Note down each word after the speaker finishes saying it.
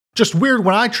just weird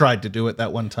when I tried to do it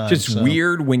that one time. Just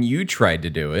weird when you tried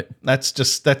to do it.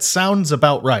 That sounds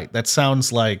about right. That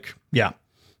sounds like,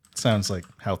 sounds like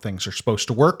how things are supposed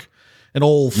to work. An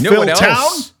old Phil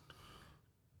Town.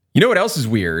 You know what else is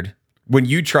weird? When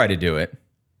you try to do it.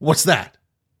 What's that?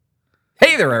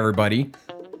 Hey there, everybody.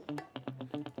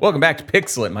 Welcome back to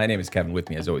Pixel It. My name is Kevin. With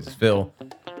me, as always, is Phil.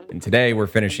 And today we're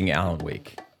finishing Alan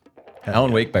Wake.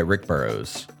 Alan Wake by Rick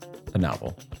Burroughs, a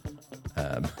novel.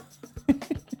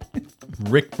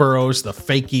 Rick Burroughs, the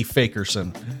fakey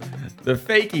fakerson. The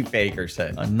fakey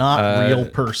fakerson. A not real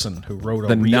person who wrote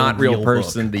a real book.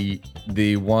 person, the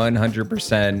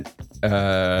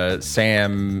 100%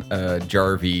 Sam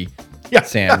Jarvie,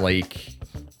 Sam Lake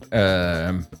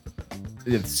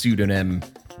pseudonym.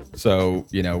 So,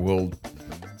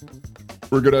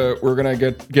 we're gonna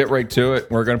get right to it.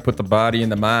 We're gonna put the body in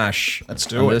the mash. Let's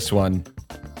do it. This one,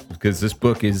 because this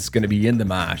book is gonna be in the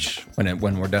mash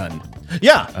when we're done.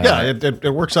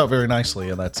 It works out very nicely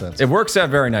in that sense. It works out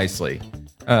very nicely.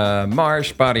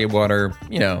 Marsh, body of water,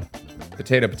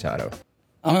 potato.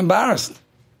 I'm embarrassed.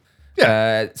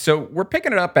 So we're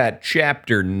picking it up at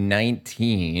chapter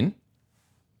 19.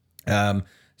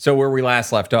 So where we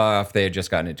last left off, they had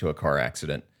just gotten into a car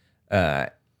accident.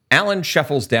 Alan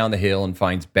shuffles down the hill and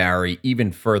finds Barry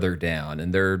even further down,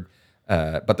 and they're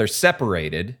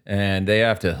separated, and they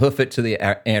have to hoof it to the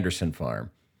Anderson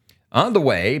farm. On the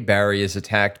way, Barry is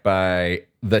attacked by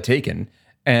the Taken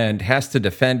and has to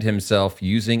defend himself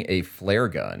using a flare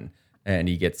gun. And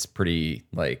he gets pretty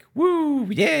like, woo,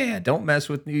 yeah, don't mess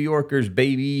with New Yorkers,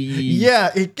 baby.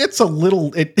 Yeah, it gets a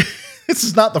little... This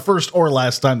is not the first or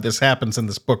last time this happens in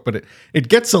this book, but it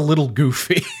gets a little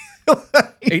goofy.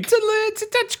 It's a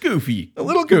touch goofy. A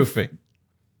little goofy.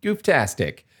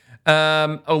 Gooftastic.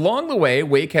 Along the way,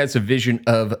 Wake has a vision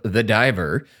of the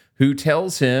diver, who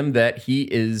tells him that he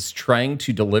is trying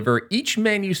to deliver each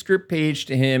manuscript page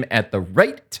to him at the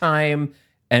right time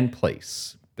and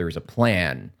place. There's a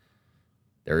plan.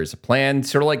 There is a plan,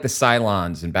 sort of like the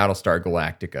Cylons in Battlestar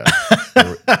Galactica.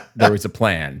 there was a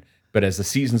plan. But as the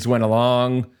seasons went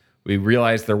along, we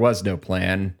realized there was no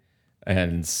plan.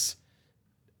 And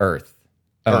Earth.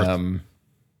 That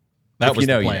was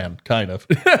the plan, kind of.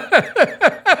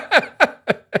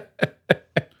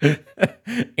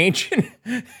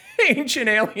 Ancient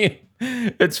alien.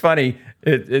 It's funny.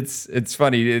 It's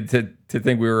funny to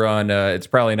think we were on. It's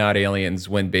probably not aliens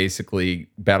when basically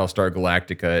Battlestar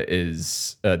Galactica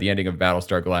is the ending of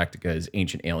Battlestar Galactica is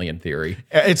ancient alien theory.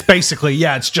 It's basically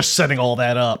it's just setting all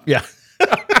that up. Yeah.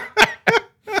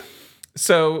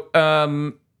 So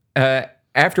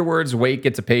afterwards, Wake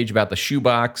gets a page about the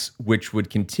shoebox, which would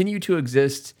continue to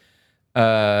exist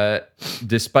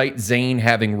despite Zane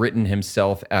having written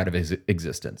himself out of his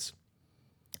existence.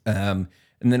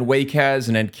 And then Wake has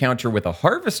an encounter with a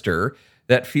harvester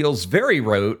that feels very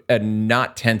rote and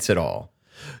not tense at all.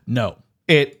 No,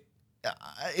 it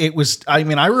was, I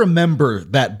mean, I remember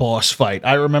that boss fight.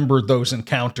 I remember those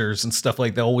encounters and stuff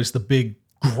like that. Always the big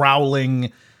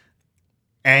growling,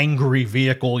 angry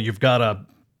vehicle you've got to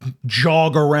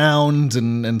jog around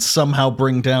and somehow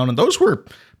bring down. And those were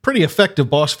pretty effective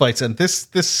boss fights. And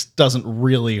this doesn't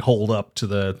really hold up to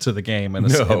the game in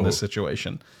this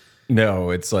situation. No,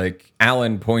 it's like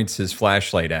Alan points his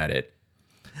flashlight at it.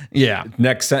 Yeah.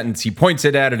 Next sentence, he points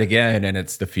it at it again, and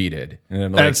it's defeated. And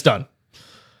I'm like, and it's done.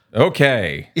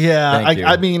 Okay. Yeah.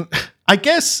 I mean, I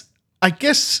guess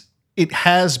it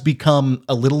has become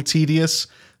a little tedious,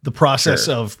 the process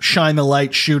of shine the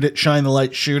light, shoot it,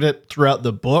 throughout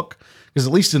the book. Because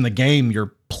at least in the game,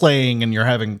 you're playing and you're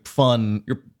having fun.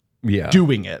 You're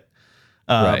doing it.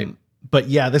 Right. But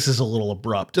yeah, this is a little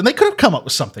abrupt. And they could have come up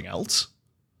with something else.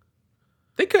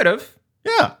 They could have.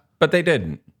 Yeah. But they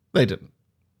didn't. They didn't.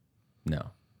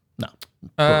 No.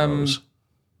 Burroughs.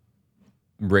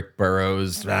 Rick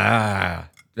Burroughs.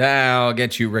 I'll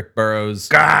get you, Rick Burroughs.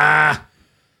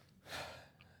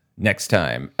 Next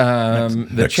time.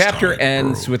 The chapter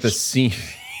ends with a scene.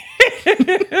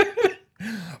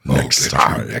 Next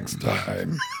time.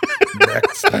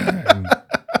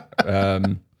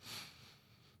 The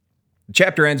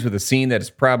chapter ends with a scene that is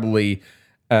probably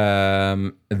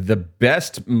the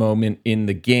best moment in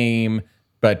the game,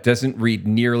 but doesn't read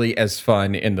nearly as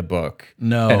fun in the book.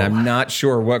 No. And I'm not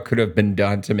sure what could have been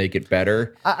done to make it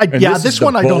better. This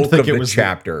one I don't think it was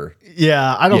chapter.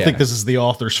 I don't think this is the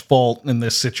author's fault in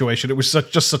this situation. It was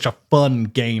just such a fun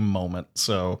game moment.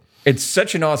 So it's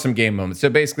such an awesome game moment. So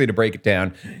basically, to break it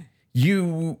down,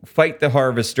 you fight the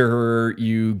harvester,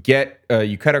 you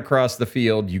cut across the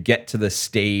field, you get to the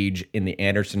stage in the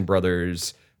Anderson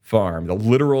Brothers farm, the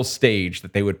literal stage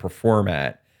that they would perform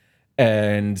at.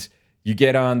 And You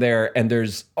get on there, and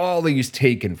there's all these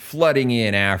Taken flooding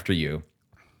in after you.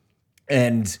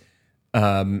 And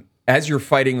as you're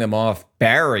fighting them off,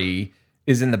 Barry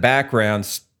is in the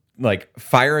background, like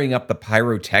firing up the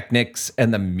pyrotechnics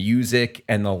and the music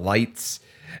and the lights.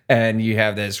 And you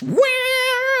have this,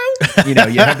 you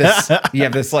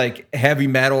have this like heavy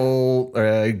metal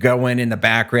going in the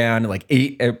background, like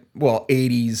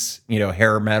 80s,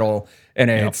 hair metal.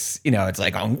 And it's, it's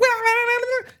like,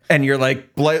 and you're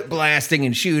like blasting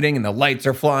and shooting, and the lights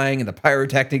are flying and the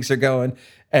pyrotechnics are going.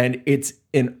 And it's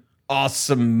an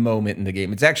awesome moment in the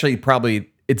game. It's actually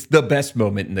it's the best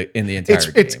moment in the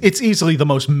entire game. It's easily the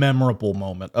most memorable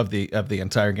moment of the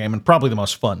entire game, and probably the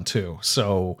most fun too.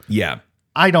 So yeah,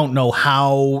 I don't know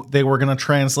how they were going to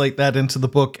translate that into the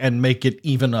book and make it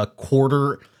even a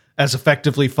quarter as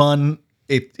effectively fun.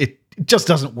 It just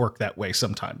doesn't work that way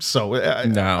sometimes. So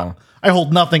no, I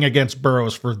hold nothing against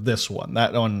Burroughs for this one.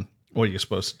 That one, what are you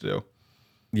supposed to do?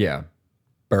 Yeah,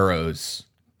 Burroughs.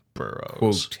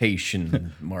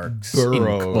 Quotation marks.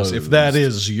 Burroughs. If that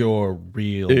is your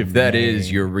real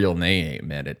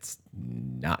name. And it's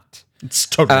not. It's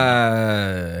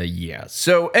totally yeah.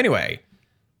 So anyway,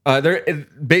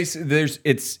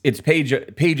 it's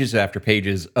pages after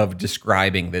pages of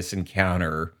describing this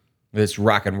encounter, this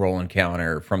rock and roll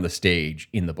encounter from the stage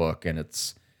in the book, and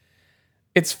it's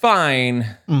fine.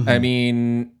 Mm-hmm. I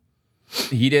mean,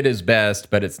 he did his best,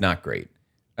 but it's not great.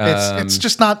 It's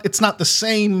just not. It's not the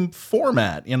same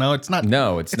format, It's not.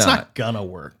 No, it's not. It's not gonna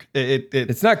work.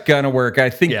 It's not gonna work.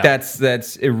 I think that's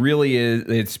it. Really is.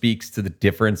 It speaks to the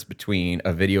difference between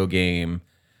a video game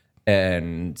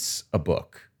and a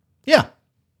book. Yeah.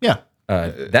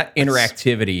 That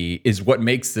interactivity is what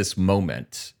makes this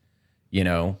moment.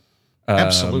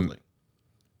 Absolutely.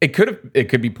 It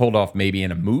could be pulled off maybe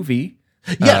in a movie.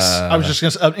 Yes, I was just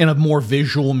gonna say in a more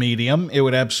visual medium, it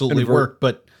would absolutely work,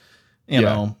 but. You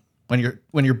know,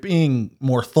 when you're being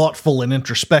more thoughtful and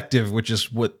introspective, which is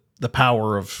what the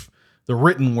power of the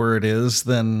written word is,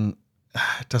 then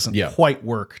it doesn't quite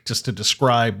work just to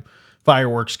describe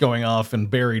fireworks going off and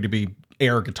Barry to be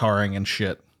air guitaring and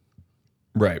shit.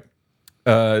 Right.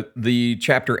 The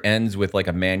chapter ends with like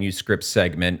a manuscript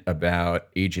segment about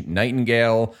Agent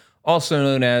Nightingale, also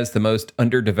known as the most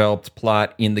underdeveloped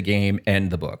plot in the game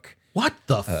and the book. What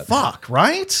the fuck,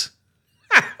 right?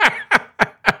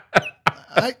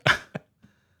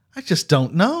 I just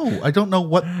don't know. I don't know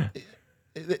what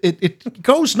it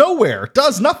goes nowhere. It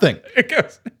does nothing.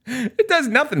 It does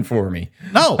nothing for me.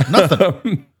 No,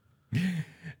 nothing.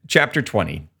 Chapter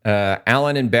 20.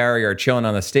 Alan and Barry are chilling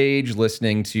on the stage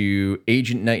listening to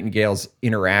Agent Nightingale's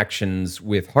interactions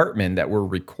with Hartman that were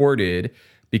recorded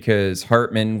because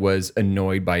Hartman was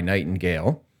annoyed by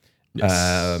Nightingale.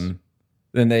 Yes.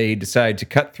 Then they decide to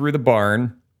cut through the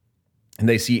barn. And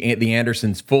they see the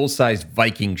Andersons' full-sized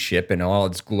Viking ship in all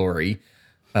its glory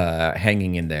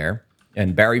hanging in there.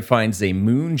 And Barry finds a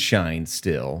moonshine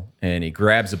still, and he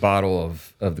grabs a bottle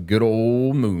of the good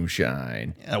old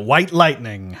moonshine. White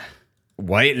lightning.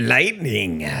 White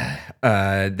lightning.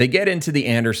 They get into the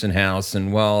Anderson house,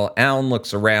 and while Alan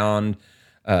looks around,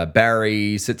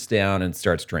 Barry sits down and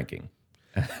starts drinking.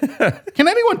 Can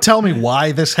anyone tell me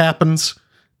why this happens?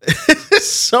 It's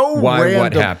so random.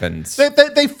 What happens?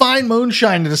 They find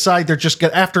moonshine and decide they're just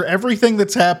after everything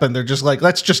that's happened, they're just like,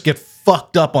 let's just get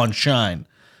fucked up on shine.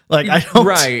 Like, I don't.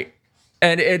 Right.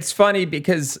 And it's funny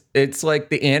because it's like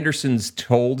the Andersons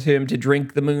told him to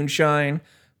drink the moonshine,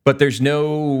 but there's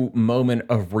no moment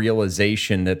of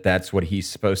realization that that's what he's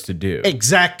supposed to do.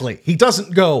 Exactly. He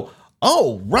doesn't go,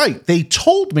 oh, right, they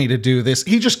told me to do this.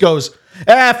 He just goes,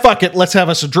 fuck it, let's have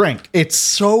us a drink. It's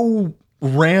so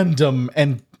random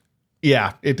and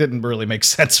yeah, it didn't really make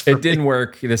sense for me. It didn't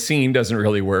work. The scene doesn't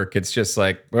really work. It's just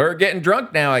like, we're getting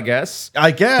drunk now, I guess.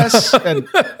 And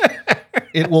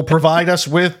it will provide us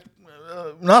with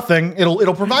nothing.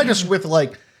 It'll provide us with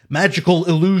like magical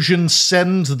illusion,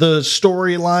 send the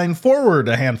storyline forward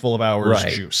a handful of hours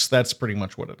juice. That's pretty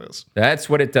much what it is. That's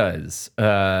what it does.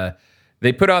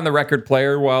 They put on the record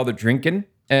player while they're drinking,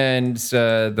 and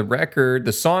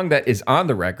the song that is on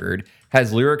the record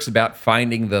has lyrics about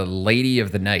finding the Lady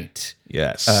of the Night.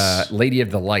 Yes. Lady of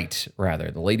the Light,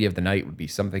 rather. The Lady of the Night would be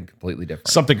something completely different.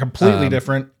 Something completely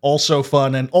different, also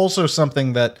fun, and also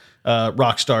something that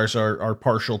rock stars are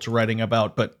partial to writing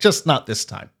about, but just not this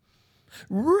time.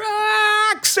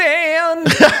 Roxanne!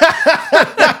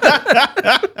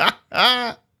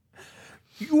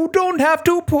 You don't have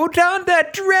to put on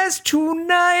that dress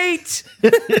tonight.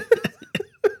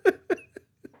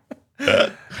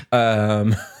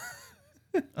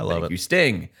 I love it. You,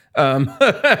 Sting.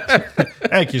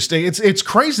 Thank you, Sting. It's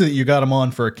crazy that you got him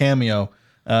on for a cameo.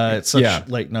 It's such Yeah.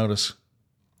 late notice.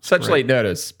 Such late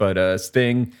notice, but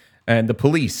Sting and the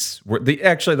Police were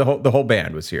the whole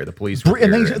band was here. The Police were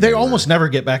And here, they almost never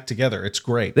get back together. It's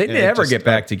great. they It never just, get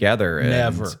back together. And,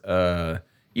 Never.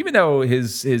 even though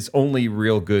his only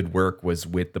real good work was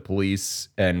with the Police,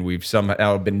 and we've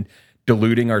somehow been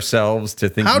deluding ourselves to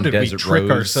thinking How did we Desert trick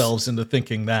Rose ourselves into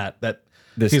thinking that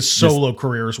This- his solo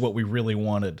career is what we really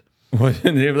wanted?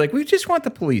 And they were like, we just want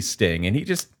the Police, Sting, and he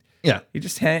just. Yeah.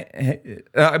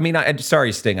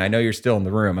 Sorry, Sting. I know you're still in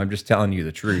the room. I'm just telling you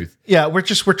the truth. Yeah, we're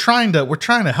trying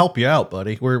to help you out,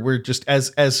 buddy. We're just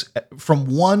as from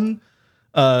one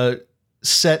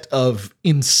set of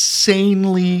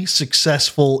insanely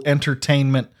successful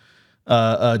entertainment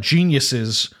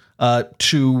geniuses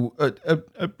to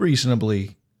a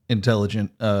reasonably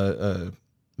intelligent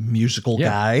musical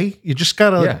guy. You just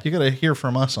gotta hear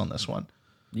from us on this one.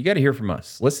 You got to hear from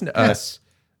us. Listen to us.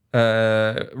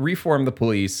 Reform the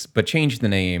Police, but change the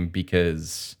name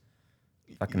because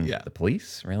fucking the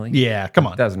Police, really? Yeah, come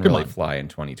on. It doesn't Come really on. fly in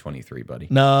 2023, buddy.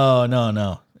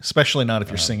 No. Especially not if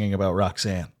you're singing about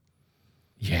Roxanne.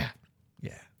 Yeah.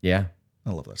 Yeah. Yeah.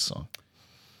 I love that song.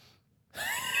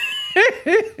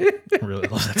 I really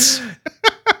love that song.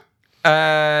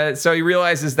 So he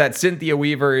realizes that Cynthia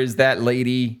Weaver is that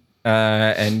lady,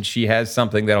 and she has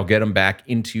something that'll get him back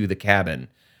into the cabin.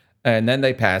 And then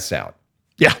they pass out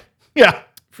Yeah.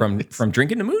 from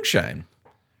drinking the moonshine.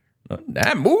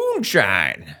 That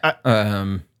moonshine.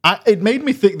 It made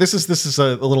me think. This is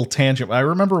a little tangent. I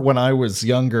remember when I was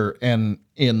younger and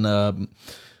in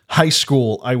high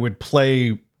school, I would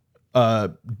play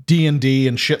D&D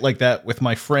and shit like that with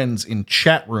my friends in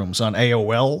chat rooms on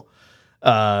AOL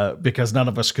because none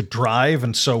of us could drive,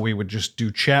 and so we would just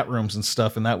do chat rooms and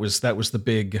stuff. And that was the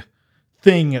big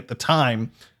thing at the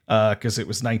time because it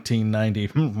was 1990,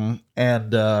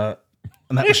 and that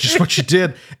was just what you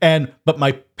did. But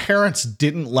my parents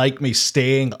didn't like me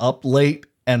staying up late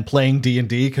and playing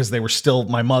D&D because they were still,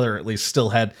 my mother at least still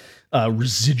had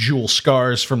residual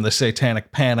scars from the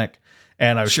Satanic Panic.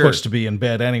 And I was supposed to be in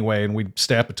bed anyway, and we'd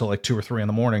stay up until like 2 or 3 in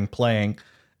the morning playing.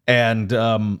 And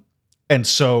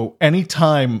so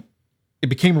anytime it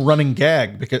became a running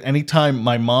gag, because anytime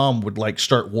my mom would like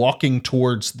start walking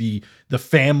towards the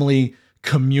family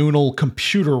communal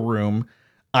computer room,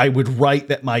 I would write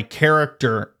that my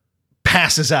character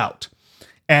passes out.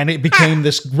 And it became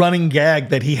this running gag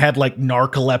that he had like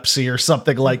narcolepsy or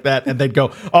something like that. And they'd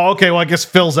go, oh, okay, well, I guess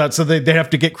Phil's out. So they have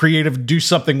to get creative and do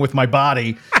something with my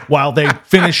body while they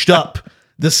finished up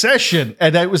the session.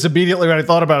 And that was immediately what I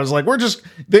thought about. I was like,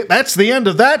 that's the end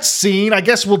of that scene. I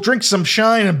guess we'll drink some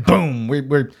shine and boom,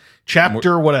 we're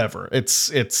chapter whatever. It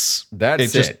gave me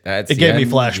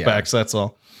flashbacks. That's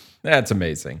all. That's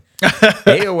amazing.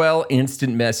 AOL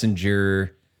Instant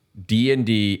Messenger,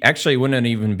 D&D. Actually, it wouldn't have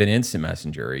even been Instant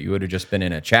Messenger. You would have just been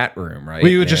in a chat room, right?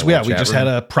 We just had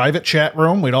a private chat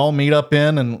room. We'd all meet up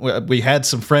in, and we had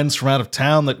some friends from out of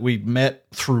town that we met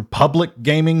through public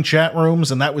gaming chat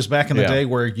rooms. And that was back in the day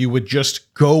where you would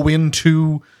just go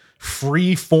into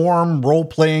free form role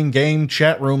playing game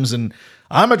chat rooms. And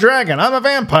I'm a dragon. I'm a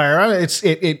vampire.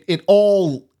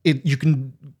 You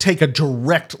can take a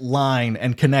direct line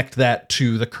and connect that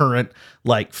to the current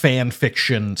like fan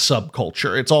fiction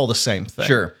subculture. It's all the same thing.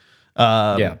 Sure.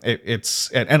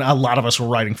 It's a lot of us were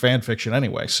writing fan fiction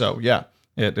anyway. So yeah,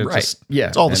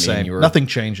 it's all the same. Nothing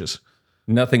changes.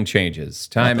 Nothing changes.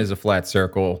 Time is a flat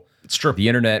circle. It's true. The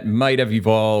internet might have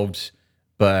evolved,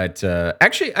 but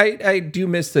actually, I do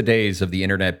miss the days of the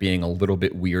internet being a little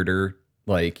bit weirder.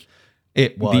 Like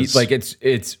it was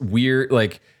it's weird.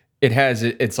 Like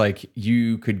it's like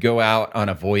you could go out on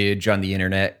a voyage on the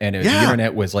internet, and the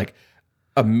internet was like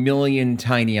a million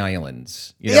tiny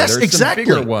islands. There's some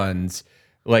bigger ones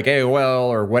like AOL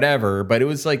or whatever, but it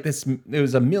was like this. It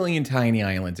was a million tiny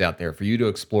islands out there for you to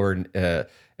explore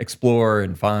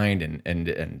and find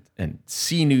and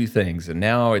see new things. And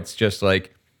now it's just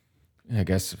like, I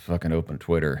guess, fucking open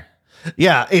Twitter.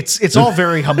 Yeah, it's all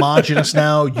very homogenous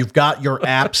now. You've got your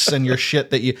apps and your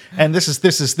shit and this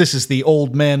is the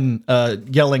old men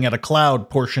yelling at a cloud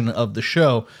portion of the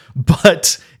show.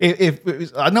 But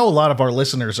if I know a lot of our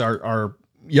listeners are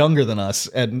younger than us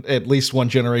and at least one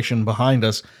generation behind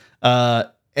us,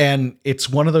 and it's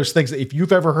one of those things that if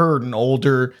you've ever heard an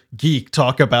older geek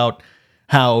talk about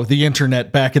how the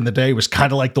internet back in the day was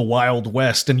kind of like the Wild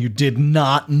West, and you did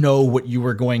not know what you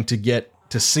were going to get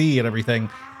to see and everything.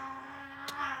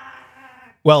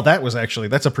 Well,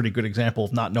 that's a pretty good example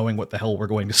of not knowing what the hell we're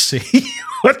going to see.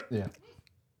 What? Yeah.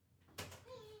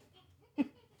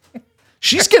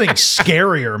 She's getting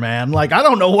scarier, man. Like, I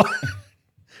don't know what.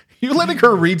 You letting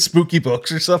her read spooky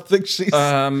books or something? She's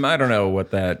I don't know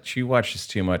what that. She watches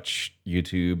too much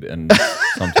YouTube, and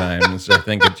sometimes I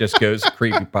think it just goes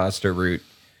creepypasta route.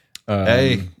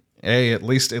 hey, at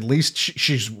least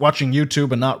she's watching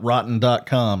YouTube and not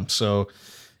rotten.com. So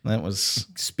that was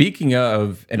Speaking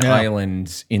of an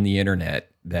island in the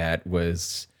internet, that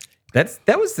was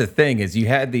the thing, is you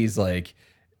had these like,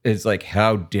 it's like,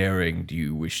 how daring do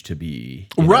you wish to be?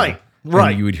 You know?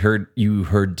 Right. And you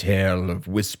heard tale of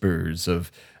whispers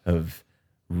of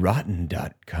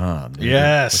rotten.com.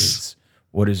 Yes.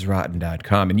 What is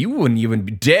rotten.com? And you wouldn't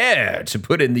even dare to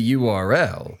put in the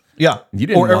URL. yeah. You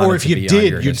didn't want Or it if to you be on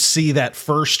your did, you'd see that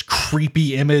first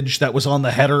creepy image that was on the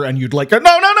header, and you'd like, no,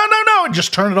 and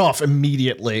just turn it off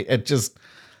immediately. It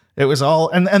was all,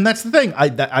 and that's the thing.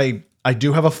 I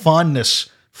do have a fondness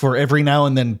for every now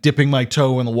and then dipping my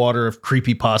toe in the water of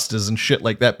creepypastas and shit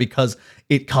like that, because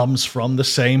it comes from the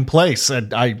same place.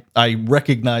 And I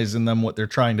recognize in them what they're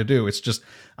trying to do. It's just,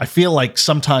 I feel like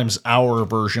sometimes our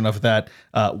version of that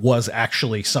was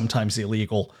actually sometimes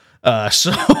illegal.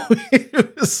 So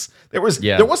there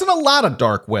wasn't a lot of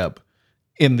dark web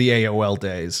in the AOL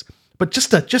days, but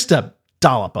just a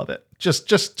dollop of it.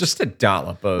 Just a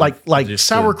dollop of like just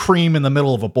sour cream in the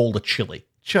middle of a bowl of chili.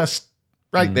 Just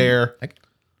right there.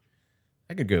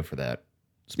 I could go for that.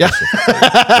 Yeah.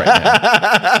 Right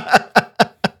now.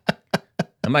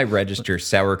 I might register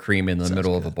sour cream in the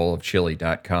middle of a bowl of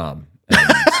chili.com. And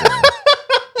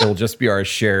it'll just be our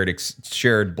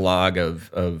shared blog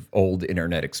of old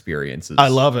internet experiences. I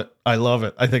love it. I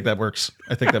think that works.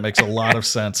 I think that makes a lot of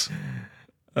sense.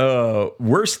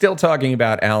 We're still talking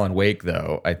about Alan Wake,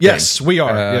 though, I think. Yes, we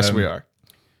are. Yes, we are.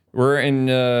 We're in,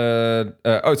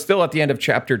 still at the end of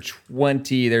chapter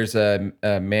 20. There's a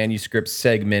manuscript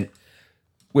segment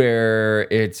where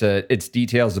it's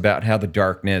details about how the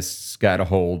darkness got a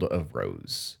hold of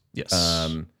Rose. Yes.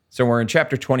 So we're in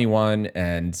chapter 21,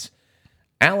 and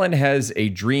Alan has a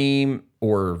dream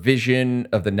or vision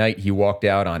of the night he walked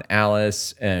out on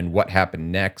Alice and what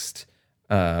happened next.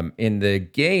 In the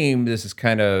game, this is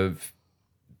kind of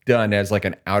done as like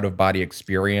an out-of-body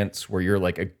experience where you're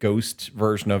like a ghost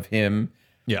version of him.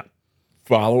 Yeah.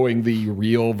 Following the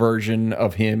real version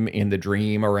of him in the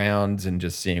dream around and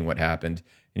just seeing what happened.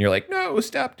 And you're like, no,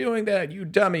 stop doing that, you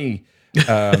dummy.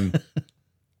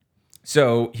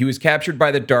 So he was captured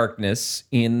by the darkness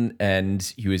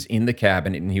and he was in the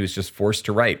cabin, and he was just forced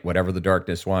to write whatever the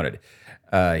darkness wanted.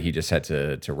 He just had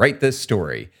to write this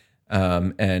story.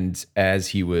 And as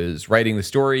he was writing the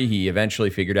story, he eventually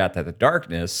figured out that the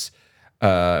darkness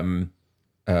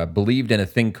believed in a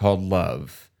thing called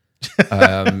love.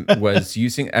 Was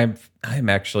using. I'm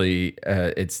actually.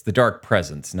 It's the Dark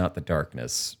Presence, not the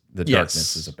Darkness. The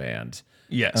Darkness is a band.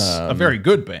 Yes, a very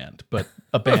good band, but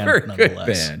a band A very nonetheless. good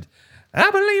band.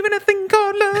 I believe in a thing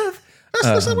called love.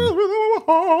 Just listen to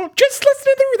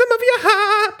the rhythm of your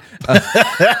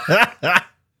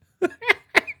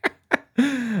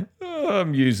heart.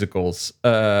 Musicals.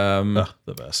 The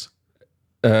best.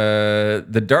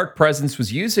 The Dark Presence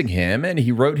was using him, and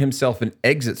he wrote himself an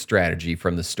exit strategy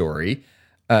from the story,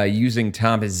 using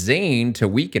Thomas Zane to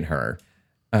weaken her.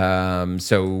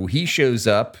 So he shows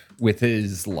up with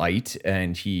his light,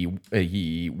 and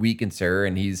he weakens her,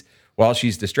 and while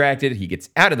she's distracted, he gets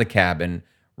out of the cabin,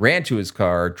 ran to his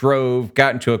car, drove,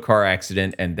 got into a car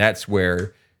accident, and that's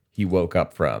where he woke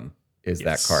up from,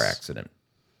 that car accident.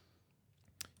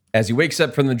 As he wakes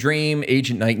up from the dream,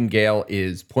 Agent Nightingale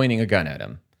is pointing a gun at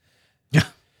him.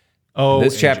 Oh,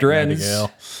 this chapter Agent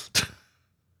ends.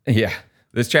 Yeah.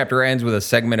 This chapter ends with a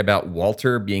segment about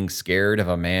Walter being scared of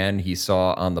a man he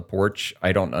saw on the porch.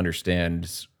 I didn't understand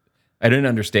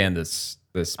this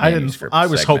manuscript I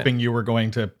was segment. hoping you were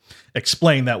going to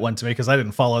explain that one to me, because I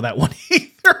didn't follow that one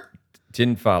either.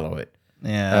 Didn't follow it.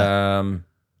 Yeah.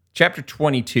 Chapter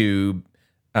 22,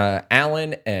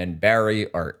 Alan and Barry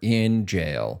are in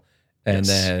jail. And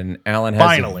then Alan has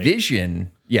Finally. a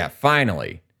vision. Yeah,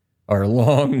 finally. Our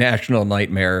long national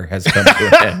nightmare has come to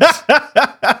an end.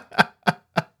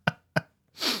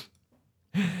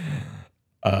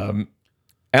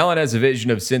 Alan has a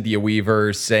vision of Cynthia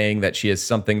Weaver saying that she has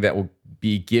something that will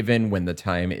be given when the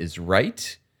time is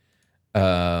right.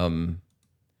 That's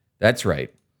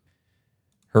right.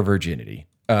 Her virginity.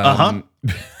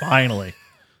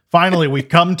 Finally, we've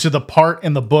come to the part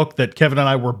in the book that Kevin and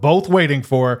I were both waiting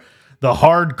for, the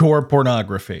hardcore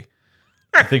pornography.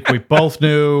 I think we both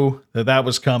knew that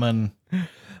was coming.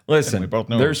 Listen, we both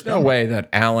know there's it was no coming. way that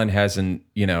Alan hasn't,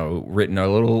 written a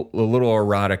little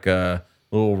erotica,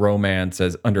 little romance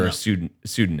as under a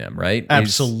pseudonym, right?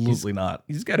 Absolutely not.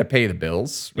 He's got to pay the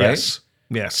bills, right?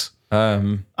 Yes.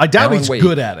 I doubt Alan he's Wake.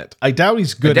 good at it. I doubt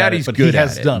he's good at it, he's but good he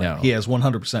has at it, done no. it. He has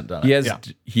 100% done it. He has Yeah.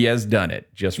 he has done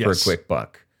it just for a Yes. quick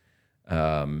buck.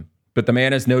 But the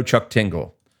man is no Chuck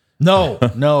Tingle. No,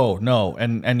 no.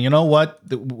 And you know what?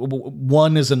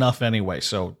 One is enough anyway,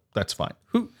 so that's fine.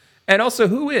 Who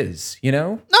is,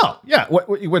 No, yeah.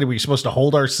 What are we supposed to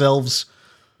hold ourselves?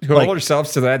 hold Like,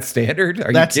 ourselves to that standard? Are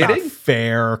you That's not kidding?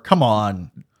 fair. Come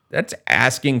on. That's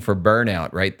asking for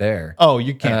burnout right there. Oh,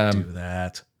 you can't do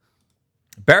that.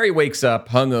 Barry wakes up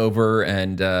hungover,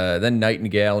 and then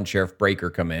Nightingale and Sheriff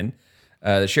Breaker come in.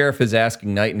 The sheriff is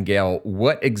asking Nightingale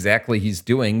what exactly he's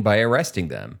doing by arresting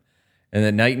them. And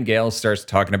then Nightingale starts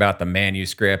talking about the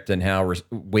manuscript and how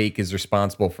Wake is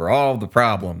responsible for all the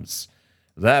problems.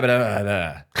 Blah, blah, blah,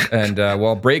 blah. And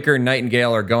while Breaker and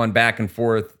Nightingale are going back and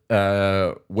forth,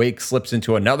 Wake slips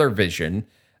into another vision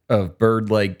of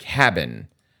Birdleg Cabin.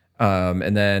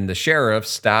 And then the sheriff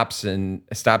stops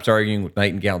arguing with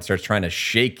Nightingale and starts trying to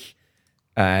shake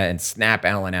and snap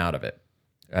Alan out of it.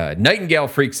 Nightingale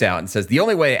freaks out and says the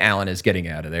only way Alan is getting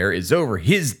out of there is over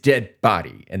his dead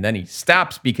body. And then he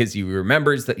stops because he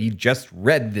remembers that he just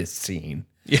read this scene.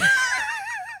 Yeah.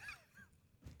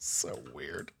 So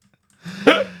weird.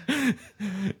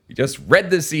 He just read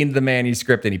this scene of the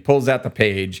manuscript and he pulls out the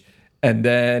page, and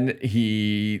then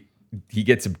he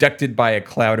gets abducted by a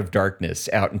cloud of darkness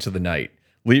out into the night,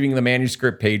 leaving the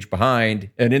manuscript page behind.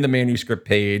 And in the manuscript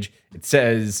page, it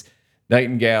says,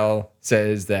 Nightingale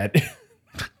says that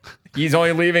he's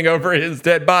only leaving over his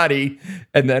dead body.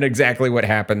 And then exactly what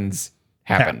happened.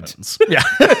 Yeah.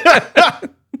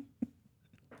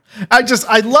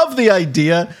 I love the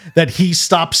idea that he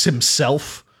stops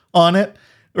himself on it,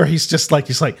 or he's like,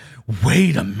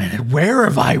 wait a minute, where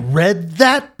have I read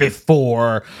that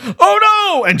before?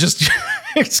 Oh no! And just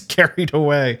it's carried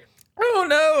away.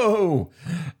 Oh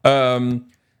no.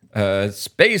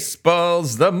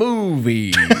 Spaceballs the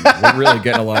movie. We're really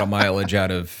getting a lot of mileage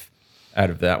out of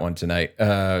that one tonight.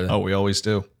 We always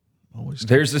do.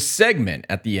 There's a segment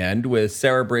at the end with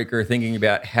Sarah Breaker thinking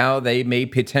about how they may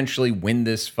potentially win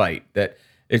this fight. That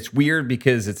it's weird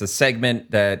because it's a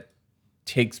segment that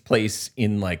takes place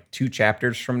in like 2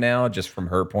 chapters from now, just from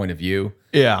her point of view.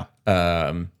 Yeah.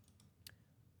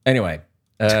 Anyway,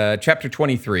 chapter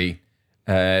 23.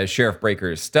 Sheriff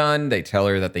Breaker is stunned. They tell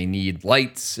her that they need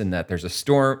lights and that there's a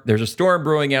storm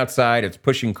brewing outside. It's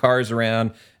pushing cars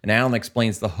around. And Alan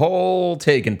explains the whole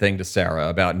Taken thing to Sarah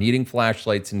about needing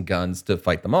flashlights and guns to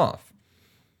fight them off.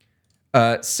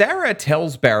 Sarah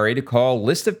tells Barry to call a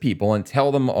list of people and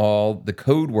tell them all the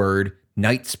code word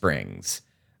Night Springs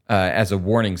as a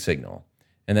warning signal.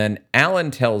 And then Alan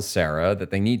tells Sarah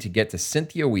that they need to get to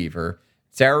Cynthia Weaver.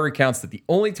 Sarah recounts that the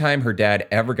only time her dad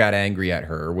ever got angry at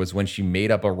her was when she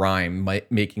made up a rhyme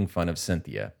making fun of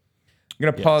Cynthia. I'm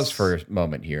going to pause for a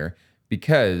moment here,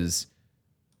 because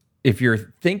if you're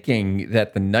thinking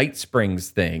that the Night Springs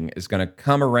thing is going to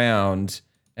come around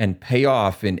and pay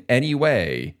off in any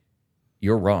way,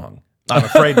 you're wrong. I'm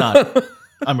afraid not.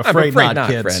 I'm afraid not,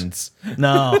 kids. Friends.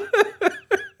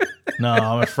 No,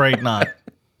 I'm afraid not.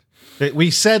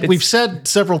 We've said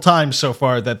several times so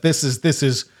far that this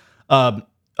is a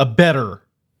better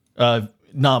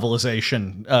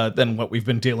novelization than what we've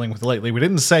been dealing with lately. We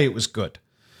didn't say it was good.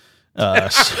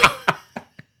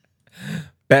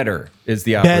 Better is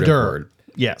the operative word.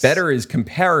 Yes. Better is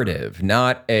comparative,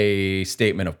 not a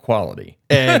statement of quality.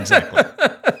 Exactly.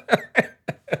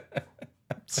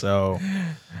 So,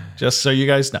 just so you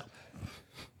guys know.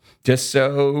 Just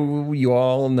so you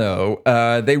all know,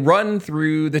 they run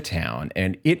through the town,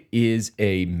 and it is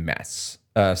a mess.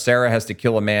 Sarah has to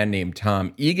kill a man named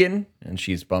Tom Egan, and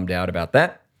she's bummed out about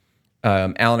that.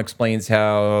 Alan explains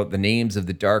how the names of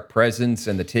the Dark Presence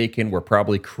and the Taken were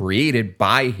probably created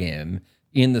by him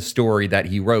in the story that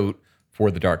he wrote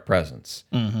for the Dark Presence.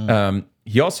 Mm-hmm.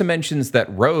 He also mentions that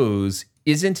Rose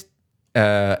isn't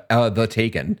the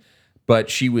Taken, but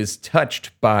she was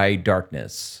touched by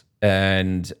darkness,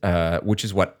 and which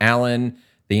is what Alan,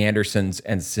 the Andersons,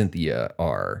 and Cynthia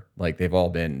are. Like, they've all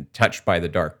been touched by the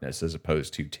darkness as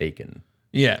opposed to taken.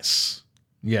 Yes.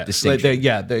 Distinction.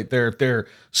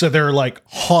 They're like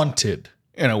haunted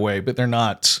in a way, but they're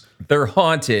not. They're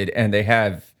haunted, and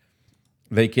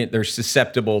they're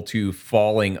susceptible to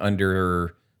falling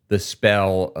under the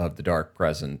spell of the Dark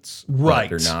Presence. Right.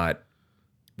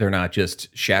 They're not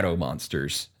just shadow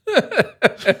monsters.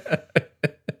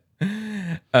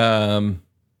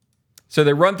 So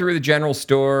they run through the general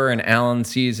store, and Alan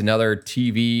sees another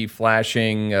TV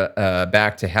flashing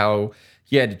back to how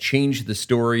he had to change the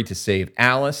story to save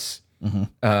Alice.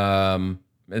 Mm-hmm.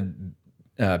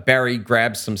 Barry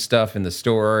grabs some stuff in the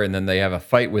store, and then they have a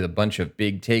fight with a bunch of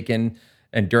big Taken.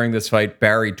 And during this fight,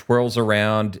 Barry twirls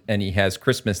around and he has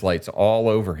Christmas lights all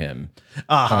over him.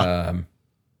 And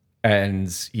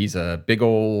he's a big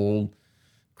old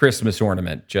Christmas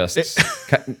ornament, just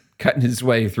cutting his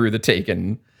way through the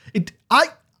Taken.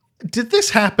 Did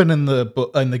this happen in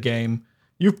the game?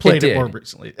 You've played it more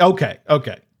recently. Okay.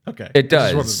 It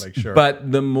does. Just wanted to make sure.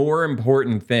 But the more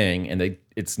important thing, and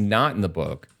it's not in the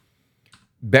book,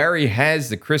 Barry has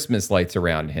the Christmas lights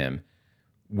around him.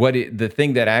 The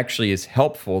thing that actually is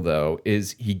helpful, though,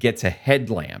 is he gets a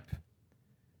headlamp.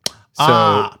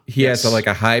 So he has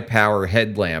a high power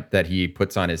headlamp that he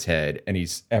puts on his head, and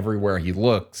he's everywhere he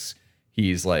looks,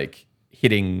 he's like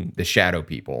hitting the shadow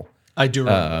people. I do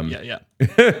remember. Yeah.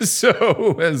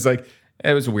 So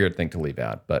it was a weird thing to leave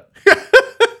out, but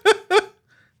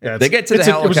they get to the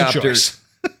helicopter.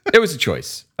 It was a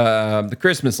choice. The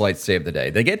Christmas lights saved the day.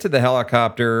 They get to the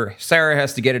helicopter. Sarah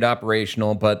has to get it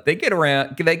operational, but they get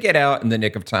out in the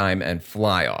nick of time and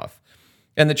fly off.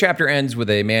 And the chapter ends with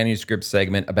a manuscript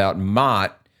segment about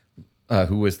Mott,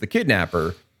 who was the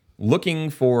kidnapper, looking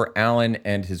for Alan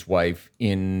and his wife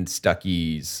in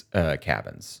Stucky's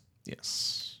cabins.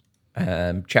 Yes.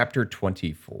 Chapter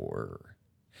 24.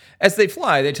 As they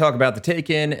fly, they talk about the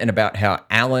Taken and about how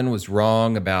Alan was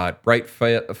wrong about Bright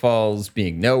Falls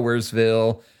being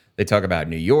Nowheresville. They talk about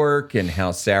New York and how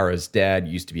Sarah's dad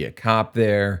used to be a cop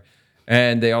there.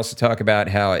 And they also talk about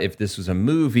how if this was a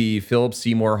movie, Philip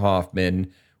Seymour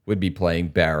Hoffman would be playing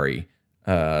Barry.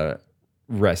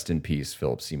 Rest in peace,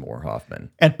 Philip Seymour Hoffman.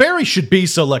 And Barry should be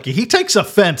so lucky. He takes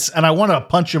offense, and I want to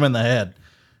punch him in the head.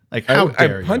 Like, how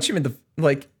dare I punch him in the...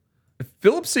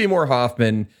 Philip Seymour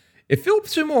Hoffman... If Philip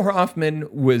Seymour Hoffman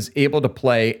was able to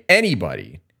play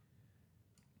anybody,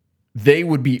 they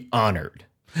would be honored.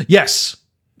 Yes,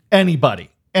 anybody.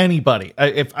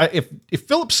 If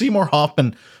Philip Seymour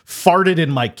Hoffman farted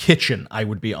in my kitchen, I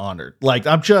would be honored. Like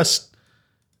I'm just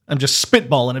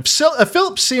spitballing. If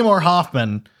Philip Seymour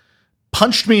Hoffman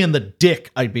punched me in the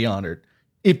dick, I'd be honored.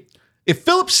 If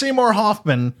Philip Seymour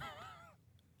Hoffman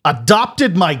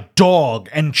adopted my dog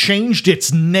and changed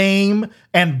its name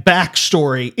and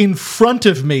backstory in front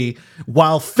of me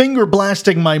while finger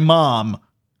blasting my mom,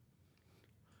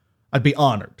 I'd be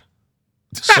honored.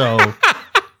 So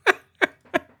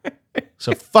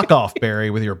fuck off, Barry,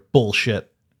 with your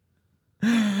bullshit.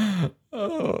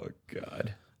 Oh,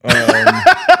 God.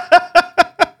 I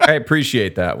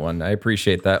appreciate that one. I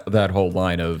appreciate that whole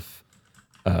line of...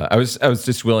 I was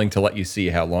just willing to let you see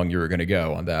how long you were going to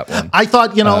go on that one. I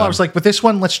thought, I was like, with this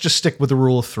one, let's just stick with the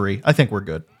rule of 3. I think we're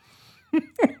good.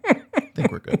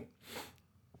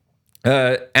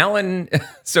 Alan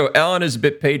is a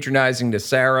bit patronizing to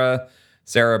Sarah.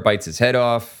 Sarah bites his head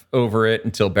off over it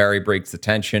until Barry breaks the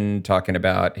tension, talking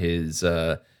about his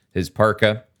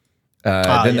parka.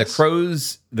 Then yes.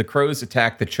 the crows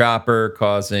attack the chopper,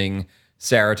 causing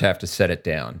Sarah to have to set it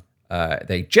down.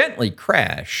 They gently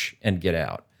crash and get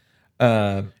out.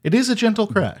 It is a gentle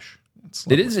crash.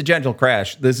 It is a gentle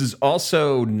crash. This is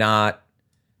also not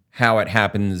how it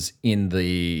happens in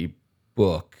the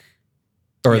book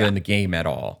or in the game at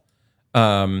all.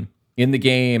 In the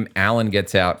game, Alan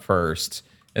gets out first,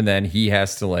 and then he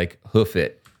has to hoof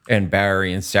it, and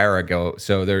Barry and Sarah go.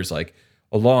 So there's a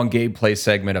long gameplay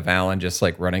segment of Alan just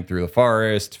running through the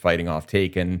forest, fighting off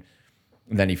Taken.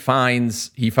 And then he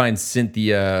finds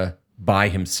Cynthia by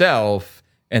himself,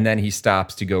 and then he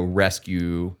stops to go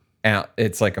rescue out.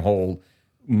 It's a whole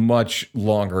much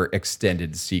longer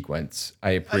extended sequence.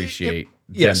 I appreciate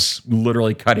them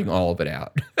literally cutting all of it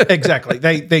out. Exactly.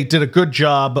 They did a good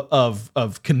job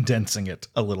of condensing it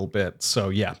a little bit. So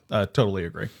yeah, totally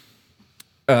agree.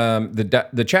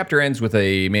 The chapter ends with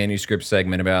a manuscript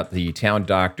segment about the town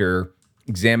doctor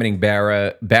examining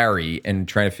Barry and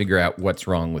trying to figure out what's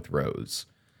wrong with Rose.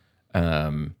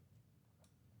 And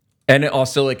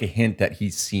also a hint that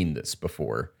he's seen this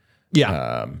before.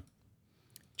 Yeah.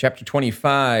 Chapter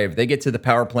 25, they get to the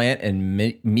power plant and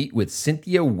meet with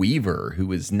Cynthia Weaver,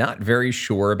 who is not very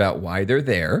sure about why they're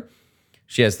there.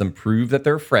 She has them prove that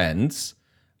they're friends,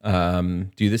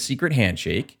 do the secret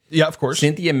handshake. Yeah, of course.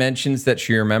 Cynthia mentions that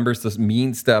she remembers the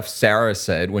mean stuff Sarah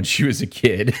said when she was a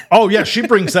kid. Oh, yeah, she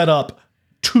brings that up.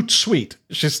 Toot sweet.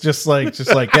 She's just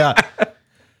like, yeah.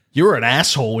 You were an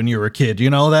asshole when you were a kid. You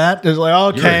know that? It's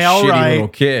like, okay, all right. Little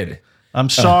kid. I'm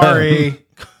sorry.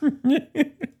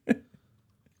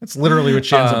 That's literally what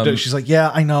she ends up doing. She's like, yeah,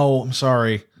 I know. I'm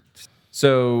sorry.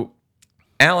 So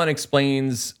Alan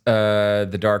explains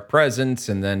the dark presence,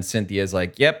 and then Cynthia's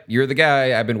like, yep, you're the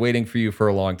guy. I've been waiting for you for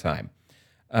a long time.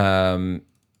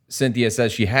 Cynthia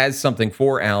says she has something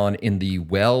for Alan in the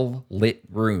well-lit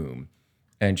room,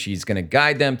 and she's going to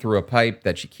guide them through a pipe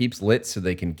that she keeps lit so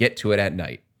they can get to it at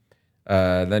night.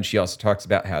 Then she also talks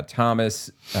about how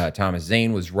Thomas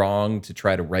Zane was wrong to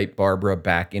try to write Barbara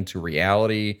back into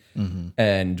reality.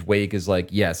 And Wake is like,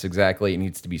 yes, exactly. It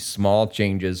needs to be small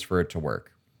changes for it to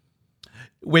work.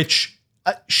 Which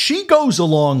she goes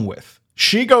along with.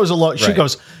 She goes,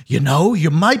 you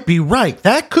might be right.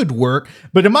 That could work.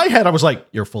 But in my head, I was like,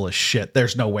 you're full of shit.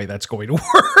 There's no way that's going to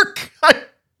work.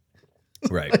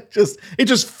 Right. It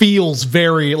just feels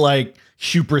very like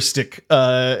hubristic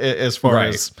as far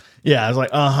as, I was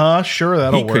like, sure,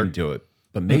 that'll He work. couldn't do it,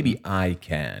 but maybe I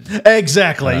can.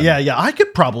 Exactly. Yeah. I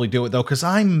could probably do it though, because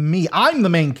I'm me. I'm the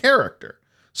main character.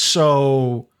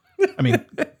 So, I mean,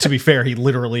 to be fair, he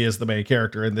literally is the main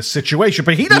character in this situation,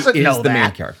 but he doesn't He is know the main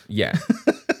that. character. Yeah.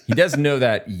 He doesn't know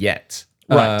that yet.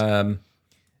 Right.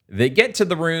 They get to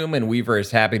the room, and Weaver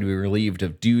is happy to be relieved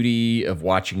of duty of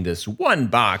watching this one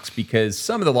box because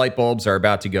some of the light bulbs are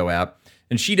about to go out,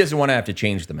 and she doesn't want to have to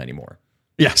change them anymore.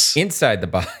 Yes. Inside the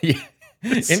box,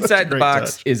 inside the great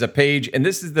box touch. is a page, and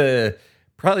this is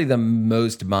probably the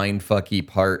most mindfucky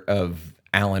part of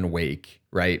Alan Wake.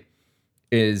 Right?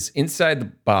 Is inside the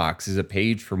box is a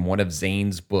page from one of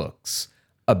Zane's books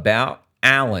about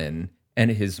Alan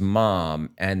and his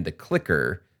mom and the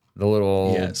clicker, the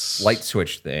little light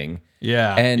switch thing.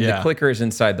 Yeah. And the clicker is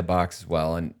inside the box as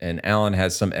well. And Alan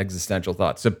has some existential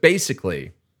thoughts. So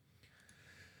basically,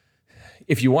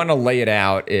 if you want to lay it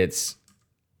out, it's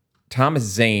Thomas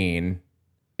Zane,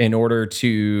 in order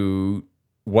to,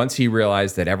 once he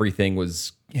realized that everything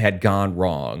had gone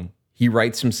wrong, he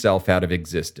writes himself out of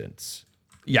existence.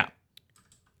 Yeah.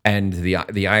 And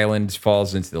the island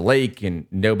falls into the lake, and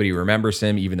nobody remembers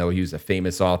him, even though he was a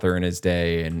famous author in his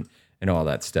day and all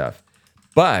that stuff.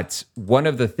 But one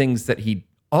of the things that he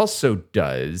also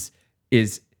does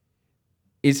is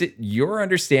it your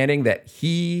understanding that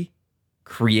he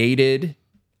created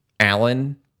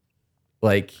Alan?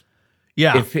 Like,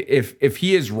 Yeah. if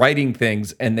he is writing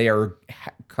things and they are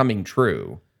coming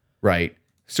true, right?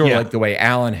 Sort of like the way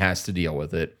Alan has to deal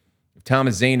with it. If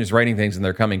Thomas Zane is writing things and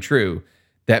they're coming true,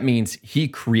 that means he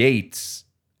creates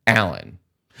Alan.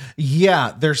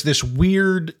 Yeah, there's this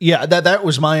weird. Yeah, that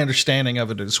was my understanding of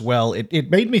it as well.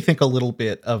 It made me think a little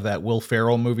bit of that Will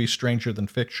Ferrell movie, Stranger Than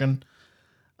Fiction,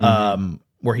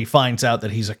 where he finds out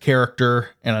that he's a character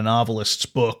in a novelist's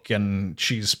book, and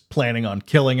she's planning on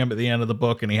killing him at the end of the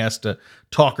book, and he has to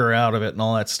talk her out of it and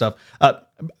all that stuff.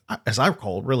 As I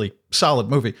recall, really solid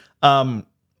movie.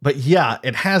 But yeah,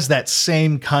 it has that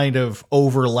same kind of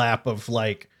overlap of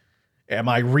like, am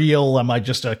I real? Am I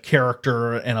just a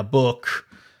character in a book?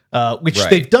 Which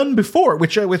they've done before,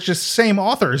 which the same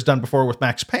author has done before with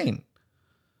Max Payne.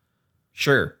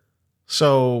 Sure.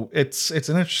 So it's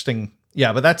an interesting,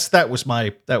 but that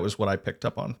was what I picked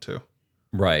up on too.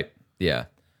 Right. Yeah.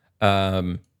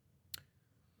 And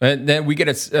then we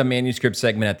get a manuscript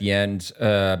segment at the end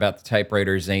about the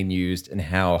typewriter Zane used and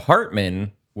how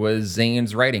Hartman was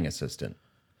Zane's writing assistant.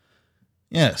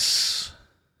 Yes.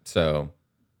 So,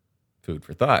 food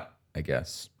for thought, I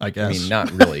guess. I guess. mean, not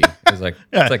really. It's like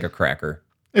it's like a cracker.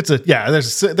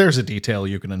 There's a detail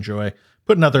you can enjoy.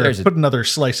 Put another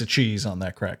slice of cheese on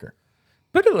that cracker.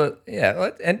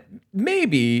 And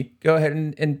maybe go ahead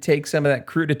and take some of that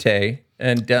crudité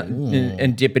and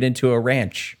dip it into a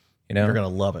ranch. You know, You're gonna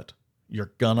love it.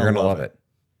 You're gonna love it.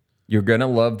 You're gonna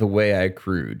love the way I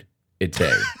crude it.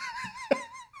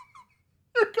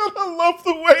 You're gonna love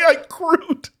the way I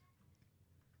crude.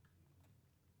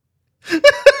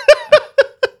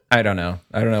 I don't know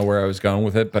where I was going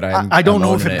with it, but I don't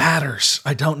know if it matters.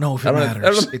 I don't know if it matters. I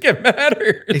don't think it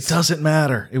matters. It doesn't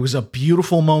matter. It was a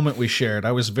beautiful moment we shared.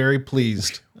 I was very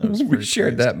pleased. We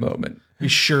shared that moment. We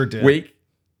sure did. Wake.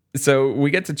 So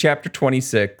we get to chapter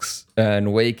 26,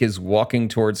 and Wake is walking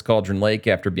towards Cauldron Lake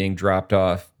after being dropped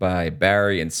off by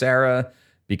Barry and Sarah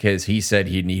because he said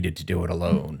he needed to do it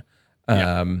alone.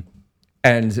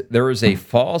 And there was a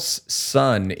false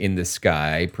sun in the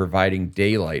sky providing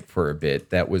daylight for a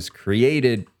bit that was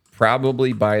created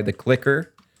probably by the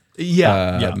clicker.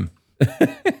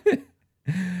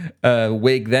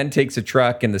 Wig then takes a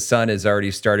truck, and the sun is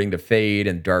already starting to fade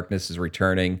and darkness is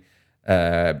returning.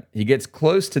 He gets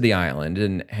close to the island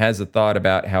and has a thought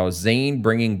about how Zane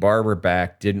bringing Barbara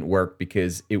back didn't work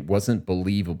because it wasn't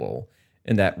believable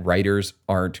and that writers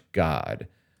aren't God.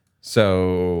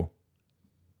 So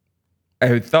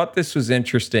I thought this was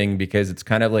interesting because it's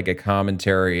kind of like a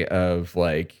commentary of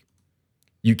like,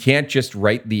 you can't just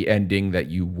write the ending that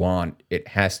you want. It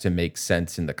has to make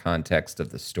sense in the context of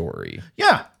the story.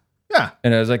 Yeah.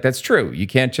 And I was like, that's true. You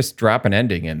can't just drop an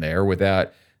ending in there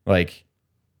without like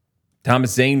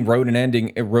Thomas Zane wrote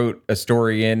a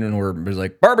story in and was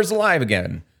like, Barbara's alive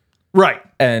again. Right.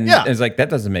 And it's like, that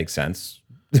doesn't make sense.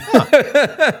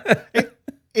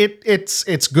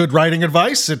 It's good writing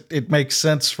advice. It makes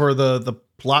sense for the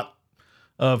plot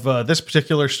of this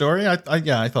particular story. I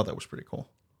thought that was pretty cool.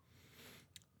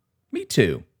 Me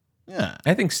too. Yeah,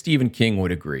 I think Stephen King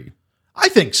would agree. I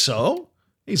think so.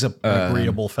 He's an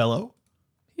agreeable fellow.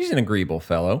 He's an agreeable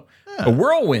fellow. A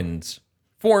whirlwind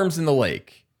forms in the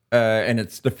lake, and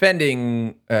it's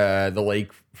defending the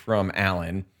lake from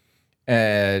Alan,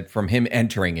 from him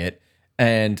entering it.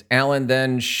 And Alan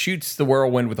then shoots the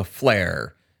whirlwind with a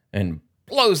flare and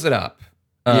blows it up.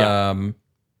 The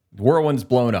whirlwind's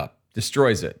blown up,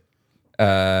 destroys it.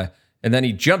 And then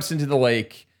he jumps into the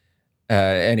lake,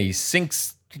 and he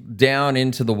sinks down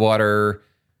into the water,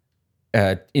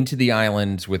 into the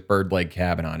island with Birdleg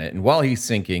Cabin on it. And while he's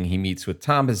sinking, he meets with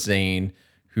Thomas Zane,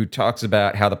 who talks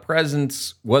about how the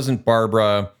presence wasn't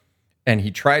Barbara, and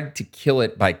he tried to kill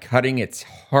it by cutting its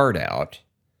heart out.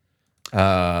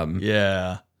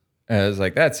 Yeah. I was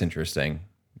like, that's interesting.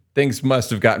 Things must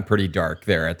have gotten pretty dark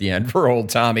there at the end for old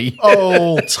Tommy.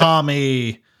 Oh,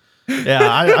 Tommy.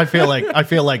 Yeah, I feel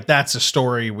like that's a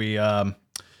story we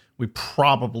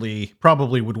probably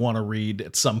would want to read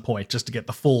at some point just to get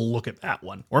the full look at that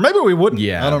one. Or maybe we wouldn't.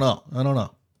 Yeah. I don't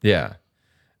know. Yeah.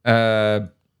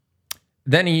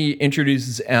 Then he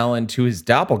introduces Alan to his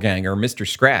doppelganger, Mr.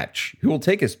 Scratch, who will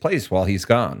take his place while he's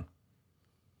gone.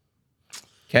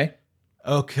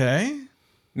 Okay.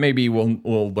 Maybe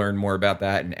we'll learn more about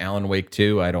that in Alan Wake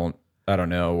 2. I don't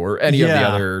know, or any of the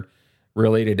other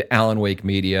related Alan Wake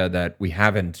media that we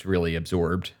haven't really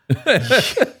absorbed.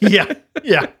 Yeah.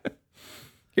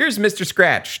 Here's Mr.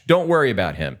 Scratch. Don't worry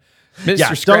about him.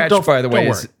 Mr. Scratch, by the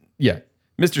way,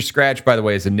 Mr. Scratch, by the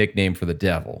way, is a nickname for the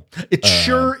devil. It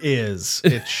sure is.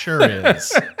 It sure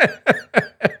is.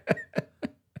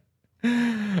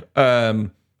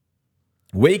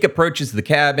 Wake approaches the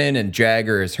cabin, and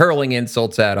Jagger is hurling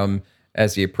insults at him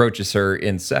as he approaches her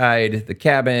inside the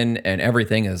cabin, and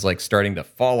everything is like starting to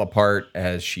fall apart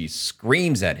as she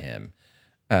screams at him.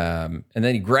 And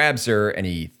then he grabs her and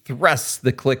he thrusts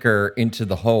the clicker into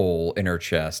the hole in her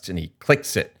chest, and he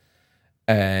clicks it.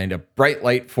 And a bright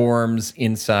light forms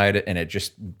inside, and it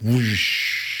just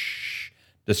whoosh,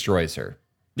 destroys her.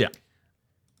 Yeah.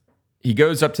 He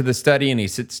goes up to the study and he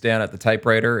sits down at the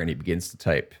typewriter and he begins to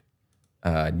type,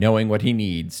 knowing what he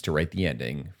needs to write the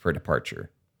ending for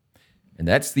departure. And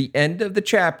that's the end of the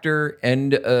chapter,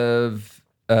 end of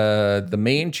the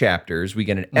main chapters. We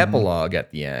get an epilogue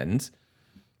at the end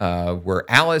where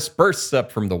Alice bursts up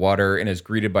from the water and is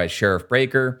greeted by Sheriff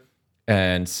Breaker.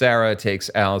 And Sarah takes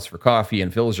Alice for coffee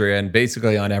and fills her in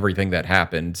basically on everything that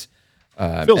happened.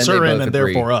 Fills her in and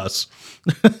therefore us.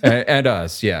 and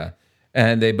us, yeah.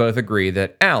 And they both agree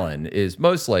that Alan is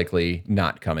most likely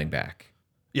not coming back.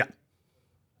 Yeah.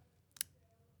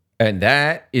 And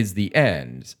that is the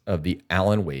end of the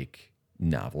Alan Wake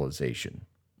novelization.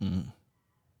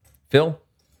 Phil,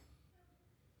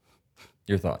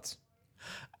 your thoughts?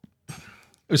 It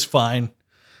was fine.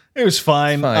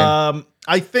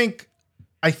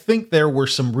 I think there were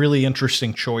some really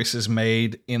interesting choices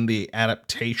made in the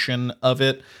adaptation of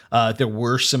it. There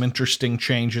were some interesting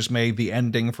changes made. The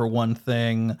ending, for one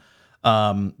thing,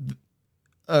 the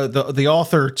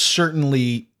author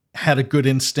certainly had a good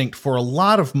instinct for a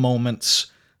lot of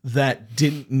moments that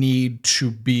didn't need to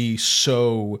be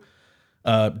so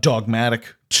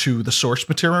dogmatic to the source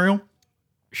material.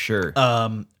 Sure.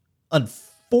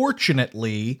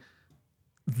 Unfortunately,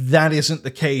 that isn't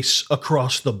the case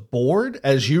across the board.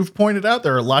 As you've pointed out,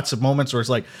 there are lots of moments where it's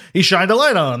like, he shined a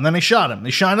light on him, then he shot him.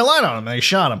 He shined a light on him, then he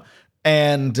shot him.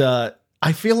 And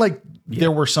I feel like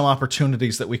there were some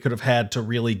opportunities that we could have had to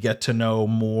really get to know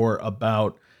more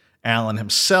about Alan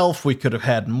himself. We could have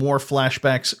had more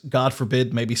flashbacks, God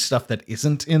forbid, maybe stuff that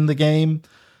isn't in the game,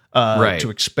 to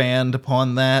expand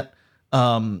upon that.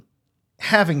 And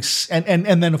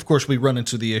then of course we run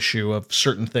into the issue of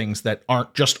certain things that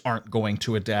aren't going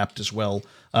to adapt as well,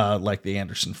 like the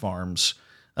Anderson Farms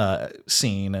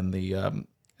scene and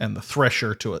the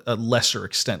Thresher to a lesser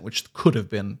extent, which could have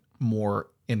been more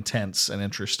intense and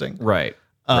interesting. Right.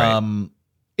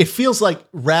 It feels like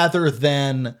rather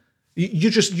than you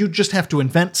just have to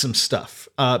invent some stuff,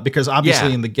 because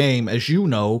obviously in the game, as you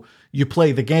know, you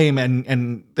play the game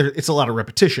and it's a lot of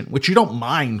repetition, which you don't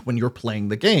mind when you're playing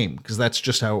the game because that's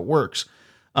just how it works.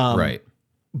 Right.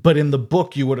 But in the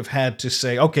book, you would have had to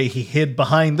say, okay, he hid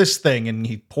behind this thing and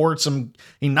he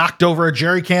knocked over a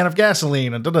jerry can of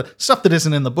gasoline and stuff that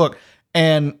isn't in the book.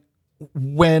 And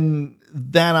when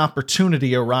that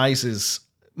opportunity arises,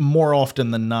 more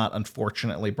often than not,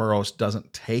 unfortunately, Burroughs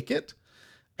doesn't take it.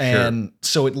 And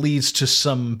so it leads to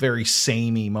some very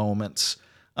samey moments.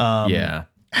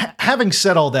 Having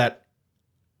said all that,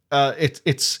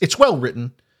 it's well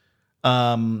written.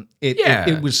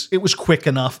 It was quick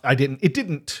enough. It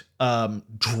didn't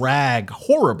drag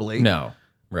horribly. No,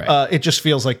 right. It just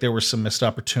feels like there were some missed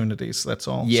opportunities. That's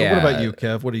all. Yeah. So what about you,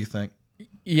 Kev? What do you think?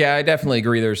 Yeah, I definitely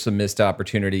agree. There's some missed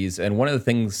opportunities. And one of the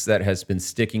things that has been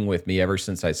sticking with me ever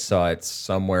since I saw it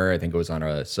somewhere, I think it was on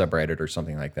a subreddit or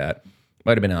something like that,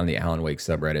 might have been on the Alan Wake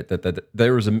subreddit, that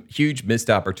there was a huge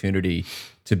missed opportunity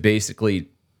to basically,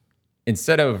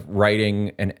 instead of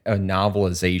writing a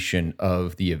novelization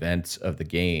of the events of the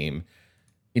game,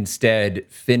 instead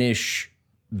finish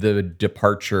the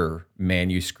Departure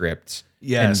manuscript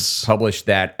and publish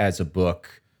that as a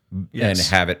book and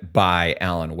have it by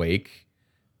Alan Wake.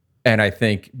 And I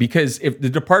think because if the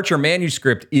Departure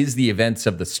manuscript is the events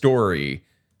of the story,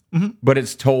 but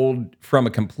it's told from a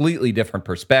completely different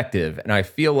perspective, and I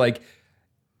feel like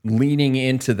leaning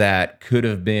into that could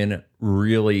have been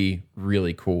really,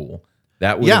 really cool.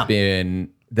 That would have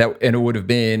been that, and it would have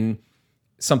been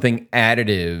something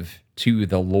additive to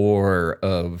the lore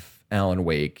of Alan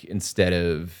Wake instead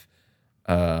of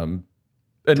a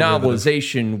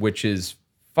novelization, which is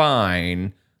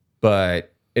fine, but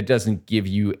it doesn't give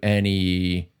you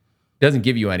anything.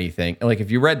 Like if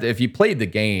you played the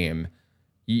game,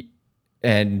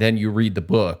 and then you read the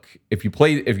book, if you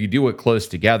do it close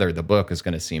together, the book is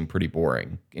going to seem pretty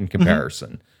boring in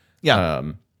comparison. Yeah,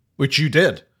 which you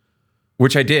did.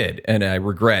 Which I did, and I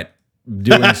regret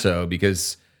doing so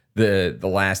because the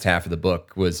last half of the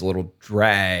book was a little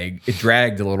It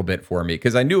dragged a little bit for me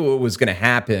because I knew what was going to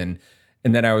happen,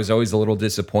 and then I was always a little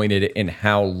disappointed in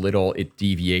how little it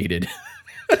deviated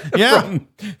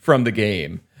from the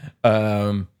game.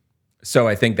 So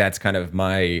I think that's kind of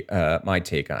my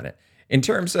take on it. In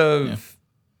terms of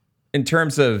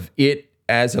it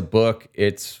as a book,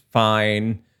 it's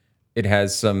fine. It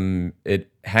has some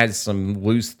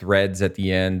loose threads at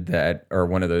the end that are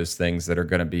one of those things that are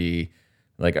going to be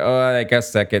like, oh, I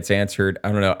guess that gets answered.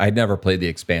 I don't know. I never played the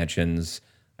expansions.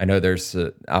 I know there's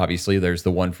obviously there's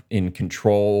the one in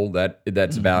Control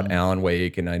that's about Alan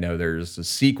Wake, and I know there's a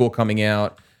sequel coming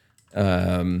out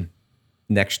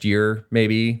next year,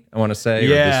 maybe I want to say, or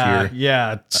this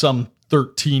year. Some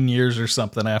 13 years or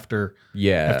something after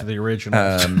the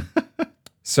original.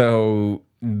 So,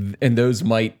 and those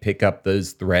might pick up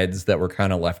those threads that were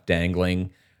kind of left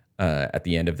dangling at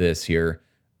the end of this here.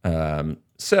 Ends,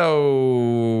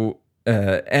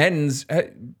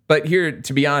 but here,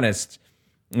 to be honest,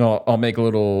 I'll make a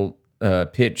little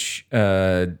pitch.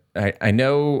 I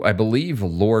believe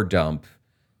Lore Dump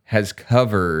has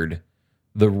covered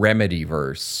the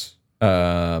Remedyverse,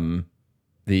 the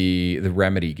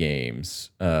Remedy games.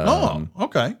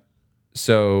 Okay.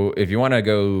 So if you want to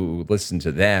go listen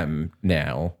to them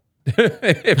now,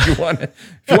 if you want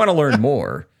to learn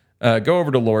more, go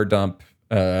over to Lore Dump.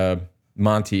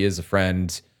 Monty is a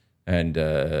friend and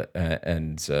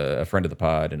a friend of the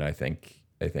pod, and I think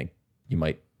you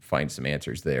might find some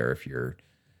answers there if you're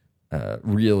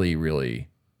really, really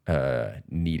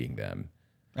needing them.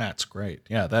 That's great.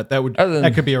 Yeah,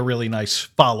 that could be a really nice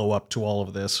follow up to all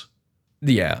of this.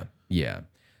 Yeah.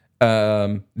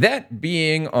 That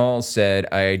being all said,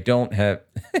 I don't have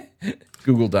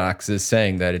Google Docs is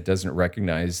saying that it doesn't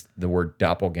recognize the word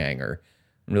doppelganger.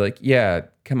 And we're like, yeah,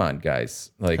 come on,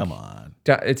 guys. Like, come on.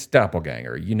 It's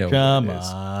doppelganger. You know come what it is.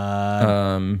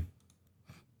 On.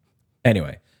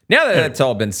 Anyway, now that that's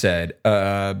all been said,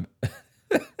 I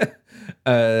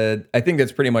think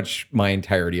that's pretty much my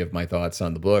entirety of my thoughts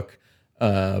on the book.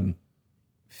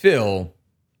 Phil,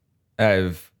 I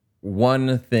have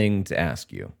one thing to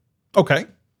ask you. Okay.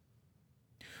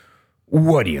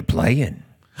 What are you playing?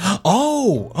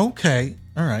 Oh, okay.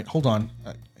 All right. Hold on.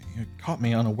 You caught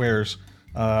me unawares.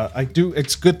 I do.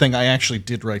 It's a good thing I actually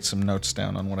did write some notes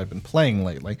down on what I've been playing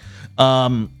lately.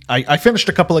 I finished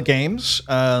a couple of games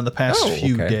the past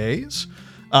few days.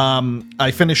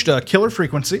 I finished Killer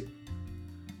Frequency,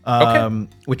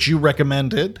 which you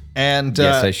recommended, and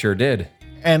yes, I sure did.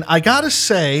 And I gotta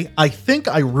say, I think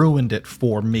I ruined it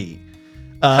for me.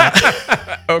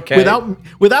 Okay.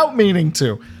 Without meaning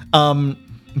to,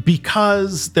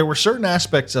 because there were certain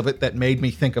aspects of it that made me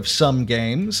think of some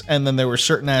games, and then there were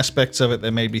certain aspects of it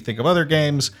that made me think of other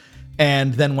games,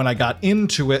 and then when I got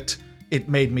into it,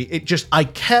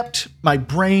 my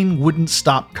brain wouldn't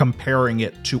stop comparing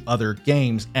it to other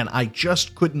games, and I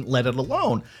just couldn't let it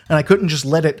alone, and I couldn't just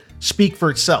let it speak for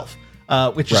itself,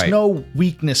 which is no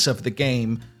weakness of the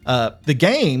game. The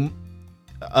game,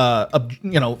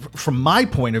 from my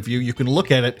point of view, you can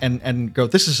look at it and go,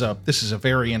 this is a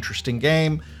very interesting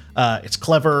game. It's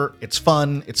clever, it's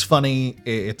fun, it's funny,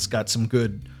 it's got some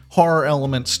good horror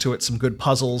elements to it, some good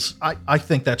puzzles. I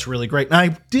think that's really great, and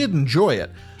I did enjoy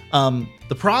it.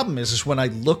 The problem is when I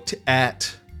looked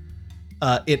at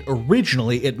it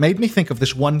originally, it made me think of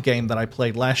this one game that I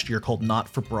played last year called Not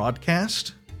for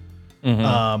Broadcast,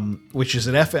 which is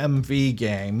an FMV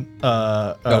game.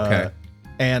 Okay.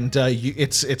 And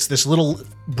it's this little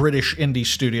British indie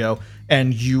studio,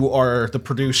 and you are the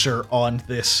producer on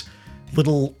this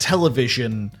little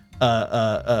television,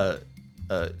 this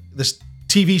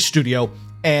TV studio,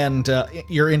 and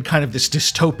you're in kind of this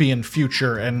dystopian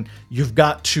future, and you've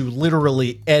got to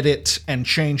literally edit and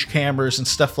change cameras and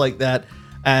stuff like that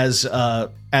as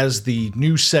the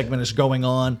news segment is going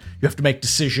on. You have to make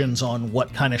decisions on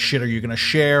what kind of shit are you going to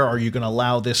share. Are you going to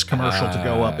allow this commercial to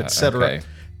go up, etc. Okay.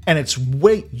 And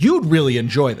you'd really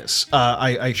enjoy this.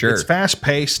 Sure. It's fast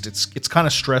paced. It's kind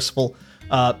of stressful,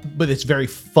 but it's very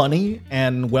funny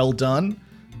and well done.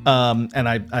 And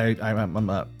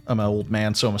I'm an old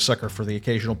man, so I'm a sucker for the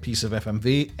occasional piece of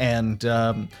FMV, and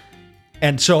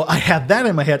so I had that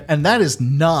in my head, and that is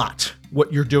not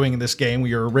what you're doing in this game.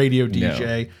 You're a radio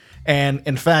DJ, and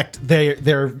in fact,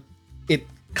 it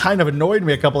kind of annoyed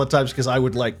me a couple of times because I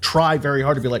would try very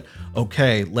hard to be like,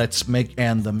 okay, let's make,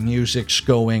 and the music's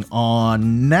going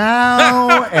on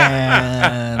now,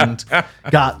 and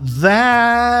got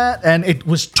that, and it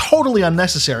was totally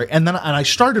unnecessary. And then I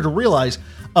started to realize,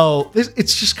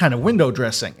 it's just kind of window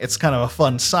dressing. It's kind of a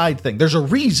fun side thing. There's a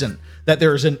reason that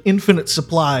there's an infinite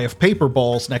supply of paper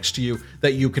balls next to you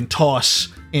that you can toss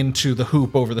into the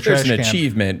hoop over the trash can. There's an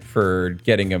achievement for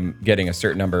getting a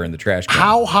certain number in the trash can.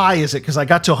 How high is it? Because I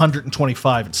got to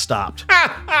 125 and stopped. And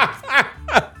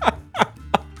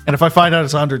if I find out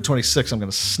it's 126, I'm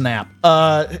going to snap.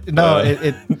 But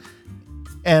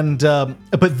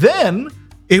then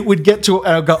it would get to,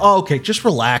 I'll go, okay, just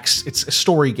relax. It's a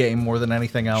story game more than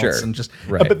anything else. Sure. And just,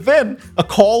 right. But then a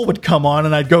call would come on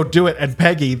and I'd go do it. And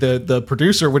Peggy, the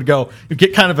producer, would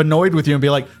get kind of annoyed with you and be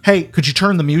like, hey, could you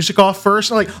turn the music off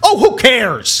first? And I'm like, oh, who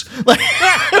cares? Like,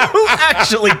 who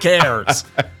actually cares?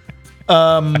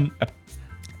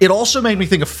 It also made me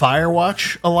think of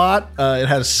Firewatch a lot. It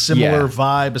has a similar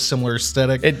vibe, a similar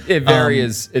aesthetic. It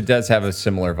varies. It does have a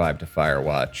similar vibe to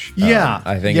Firewatch. Yeah.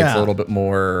 I think it's a little bit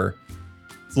more.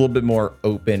 It's a little bit more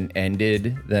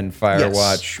open-ended than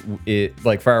Firewatch. Yes.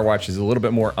 Firewatch is a little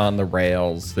bit more on the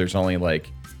rails. There's only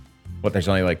there's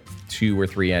only 2 or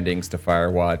 3 endings to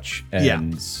Firewatch,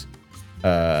 and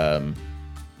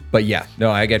but yeah, no,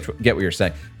 I get what you're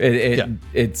saying.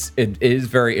 It's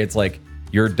like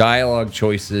your dialogue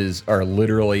choices are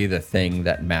literally the thing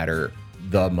that matter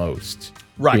the most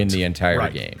in the entire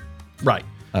game. Right.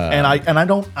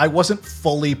 I wasn't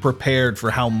fully prepared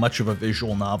for how much of a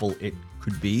visual novel it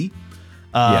could be.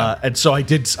 And so I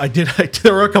did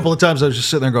there were a couple of times I was just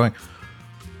sitting there going,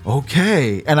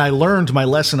 okay. And I learned my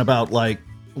lesson about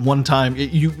one time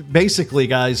you basically,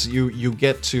 guys, you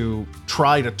get to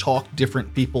try to talk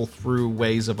different people through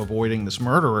ways of avoiding this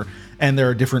murderer, and there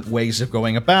are different ways of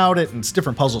going about it, and it's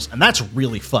different puzzles, and that's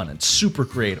really fun and super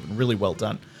creative and really well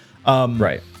done.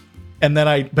 Right. And then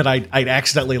I'd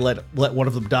accidentally let one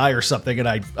of them die or something, and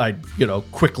I'd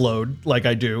quick load like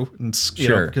I do, and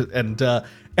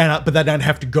but then I'd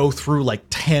have to go through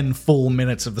 10 full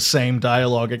minutes of the same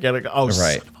dialogue again. I go, oh,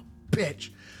 son of a bitch.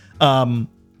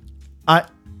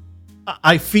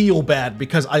 I feel bad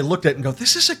because I looked at it and go,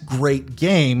 this is a great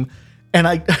game,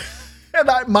 and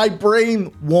my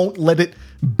brain won't let it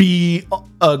be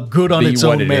good on its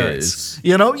own merits.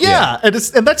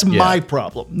 And that's my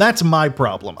problem. That's my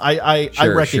problem. I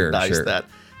recognize that.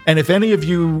 And if any of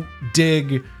you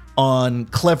dig on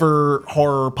clever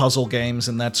horror puzzle games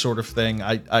and that sort of thing,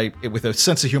 I with a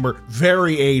sense of humor,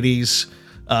 very 80s.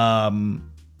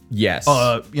 Yes.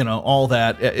 All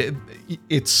that.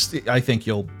 I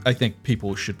think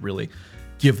people should really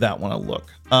give that one a look.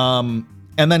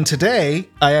 And then today,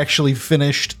 I actually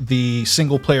finished the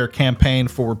single-player campaign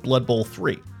for Blood Bowl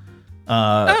 3.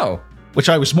 Which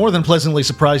I was more than pleasantly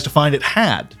surprised to find it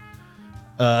had.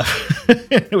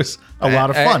 It was a lot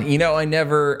of fun. I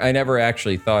never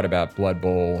actually thought about Blood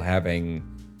Bowl having,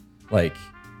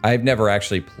 I've never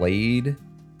actually played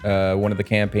one of the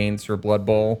campaigns for Blood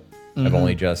Bowl. Mm-hmm. I've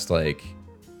only just I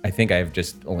think I've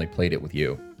just only played it with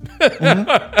you. Mm-hmm.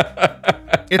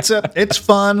 It's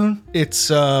fun. It's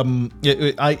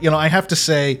I have to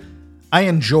say I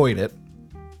enjoyed it.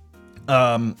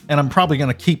 And I'm probably going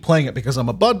to keep playing it because I'm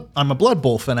a Blood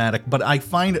Bowl fanatic, but I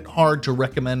find it hard to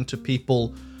recommend to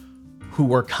people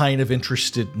who are kind of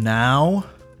interested now.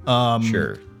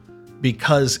 Sure.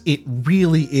 Because it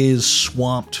really is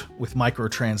swamped with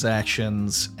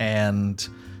microtransactions, and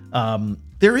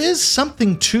there is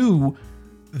something to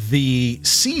the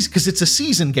season, because it's a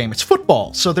season game. It's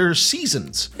football, so there's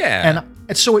seasons. Yeah.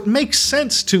 And so it makes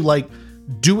sense to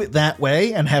do it that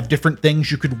way and have different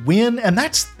things you could win. And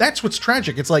that's what's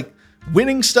tragic. It's like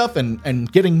winning stuff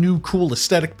and getting new cool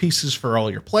aesthetic pieces for all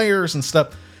your players and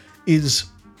stuff is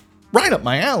right up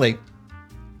my alley.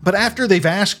 But after they've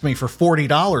asked me for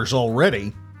 $40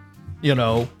 already, you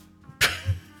know,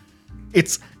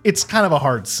 it's kind of a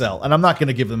hard sell, and I'm not going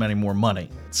to give them any more money.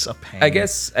 It's a pain. I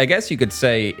guess you could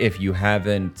say if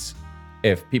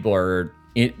people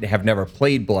have never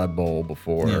played Blood Bowl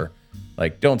before,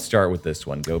 like, don't start with this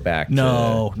one. Go back.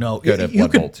 No. Go to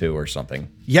Blood Bowl 2 or something.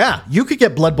 Yeah, you could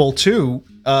get Blood Bowl 2,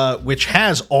 which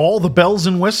has all the bells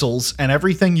and whistles and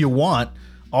everything you want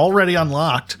already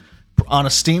unlocked on a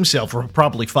Steam sale for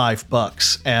probably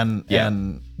 $5,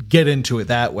 and get into it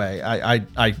that way.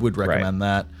 I would recommend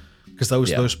that, because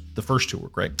those the first two were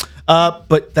great.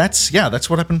 But that's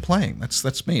what I've been playing.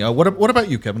 That's me. What about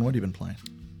you, Kevin? What have you been playing?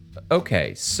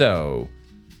 Okay, so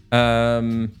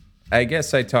I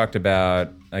guess I talked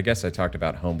about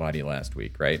Homebody last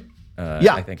week, right?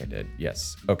 Yeah, I think I did.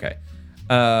 Yes. Okay.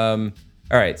 All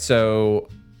right. So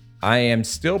I am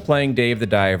still playing Dave the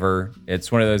Diver.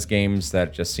 It's one of those games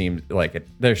that just seems like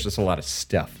there's just a lot of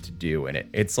stuff to do in it.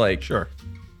 It's like, sure.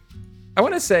 I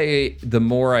want to say the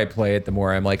more I play it, the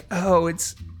more I'm like, oh,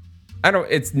 it's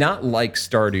not like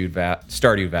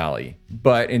Stardew Valley,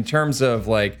 but in terms of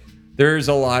like, there's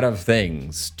a lot of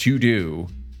things to do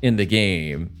in the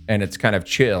game, and it's kind of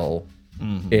chill.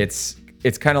 Mm-hmm. It's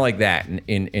kind of like that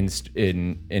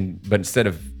but instead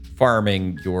of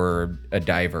farming, you're a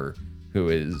diver who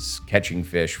is catching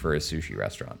fish for a sushi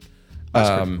restaurant. That's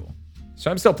pretty cool. So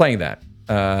I'm still playing that.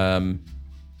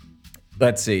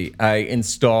 Let's see. I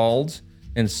installed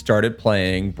and started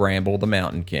playing Bramble the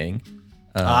Mountain King.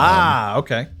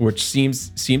 Okay. Which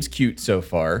seems cute so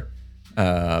far.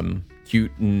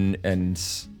 Cute and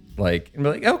like,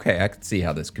 okay, I could see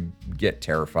how this could get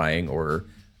terrifying or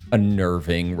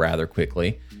unnerving rather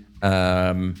quickly.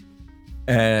 I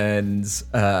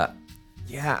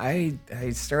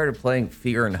started playing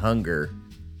Fear and Hunger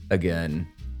again.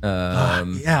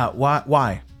 Why?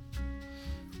 Why?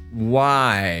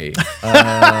 Why?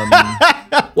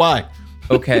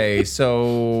 Okay,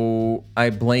 so I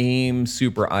blame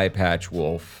Super Eye Patch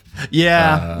Wolf.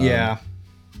 Yeah.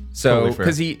 So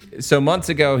because months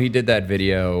ago he did that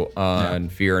video on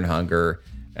Fear and Hunger,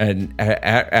 and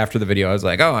after the video I was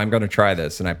like, oh, I'm going to try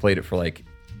this, and I played it for like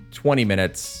 20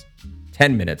 minutes,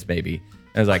 10 minutes maybe.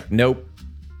 And I was like, nope,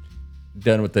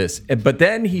 done with this. But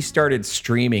then he started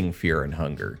streaming Fear and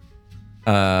Hunger,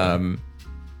 and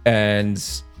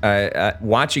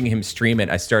watching him stream it,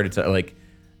 I started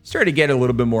to get a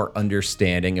little bit more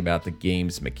understanding about the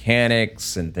game's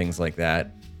mechanics and things like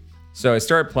that. So I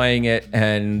started playing it,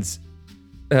 and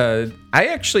I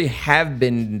actually have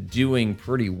been doing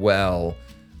pretty well.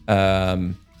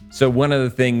 So one of the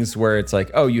things where it's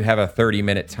like, oh, you have a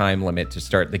 30-minute time limit to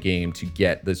start the game to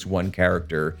get this one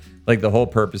character. Like, the whole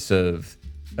purpose of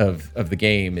the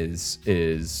game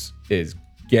is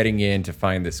getting in to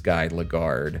find this guy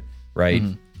Lagarde, right?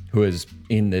 Mm-hmm. Who is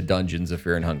in the dungeons of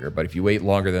Fear and Hunger. But if you wait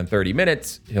longer than 30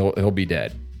 minutes, he'll be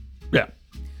dead. Yeah.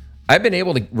 I've been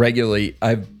able to regularly.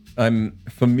 I'm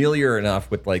familiar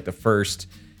enough with like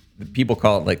people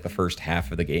call it like the first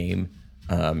half of the game,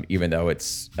 even though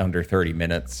it's under 30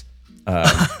 minutes.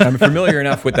 I'm familiar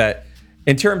enough with that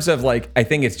in terms of like, I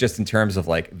think it's just in terms of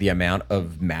like the amount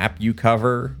of map you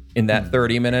cover in that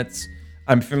 30 minutes.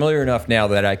 I'm familiar enough now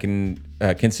that I can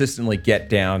consistently get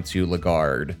down to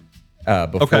Lagarde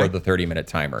before the 30-minute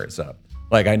timer is up.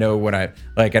 Like, I know when and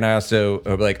I also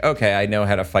like, okay, I know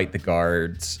how to fight the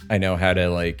guards. I know how to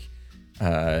like,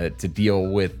 to deal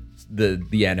with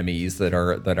the enemies that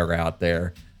are out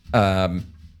there.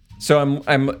 So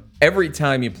I'm every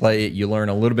time you play it, you learn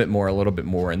a little bit more,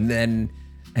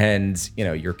 and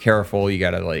you're careful. You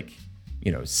gotta like,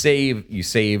 save. You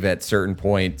save at certain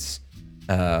points,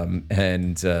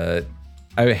 and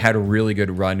I had a really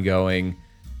good run going,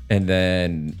 and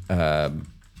then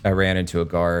I ran into a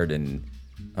guard, and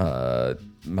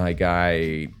my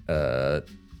guy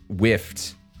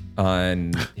whiffed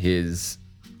on his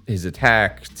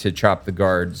attack to chop the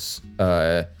guard's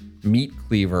meat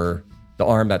cleaver, the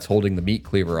arm that's holding the meat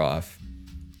cleaver off.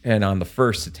 And on the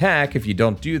first attack, if you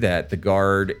don't do that, the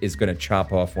guard is going to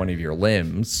chop off one of your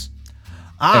limbs.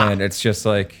 And it's just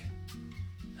like,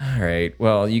 all right,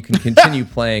 well, you can continue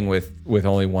playing with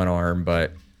only one arm,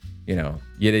 but you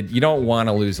don't want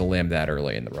to lose a limb that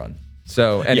early in the run.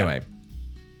 So anyway,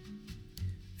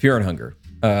 Fear and Hunger,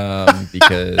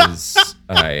 because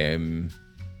I am.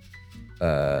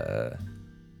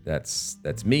 That's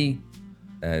me.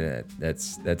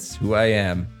 That's who I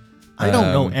am. I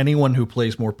don't know anyone who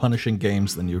plays more punishing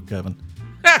games than you, Kevin.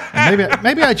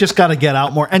 Maybe I just got to get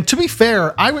out more. And to be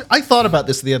fair, I thought about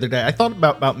this the other day. I thought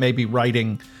about maybe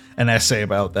writing an essay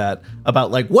about that,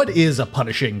 about like what is a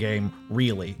punishing game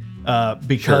really?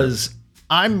 Because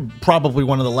I'm probably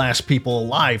one of the last people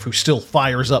alive who still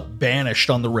fires up Banished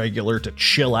on the regular to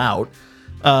chill out.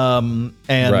 And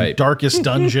Darkest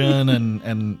Dungeon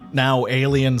and now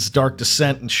Aliens Dark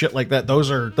Descent and shit like that.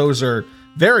 Those are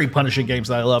very punishing games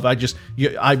that I love.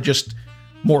 I'm just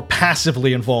more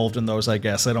passively involved in those, I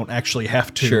guess. I don't actually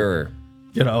have to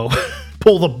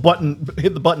pull the button,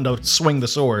 hit the button to swing the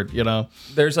sword,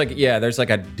 There's like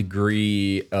a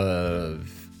degree of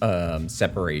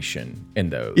separation in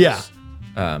those. Yeah.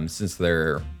 Since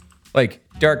they're like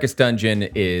Darkest Dungeon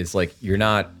is like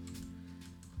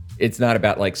it's not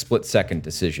about like split second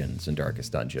decisions in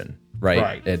Darkest Dungeon,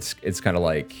 right? It's kind of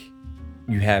like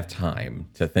you have time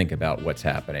to think about what's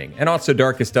happening. And also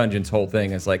Darkest Dungeon's whole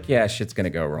thing is like, yeah, shit's going to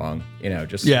go wrong.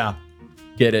 Just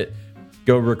get it,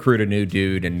 go recruit a new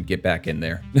dude and get back in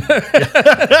there.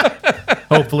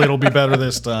 Hopefully it'll be better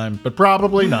this time, but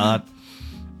probably not.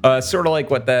 Sort of like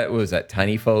what that was, that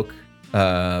Tiny Folk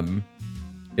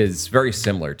is very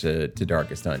similar to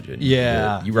Darkest Dungeon.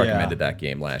 Yeah. You recommended that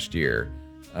game last year.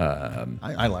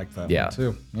 I like that one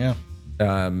too. Yeah.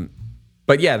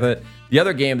 But yeah, the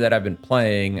other game that I've been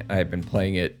playing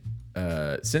it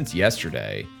since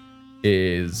yesterday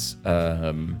is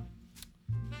My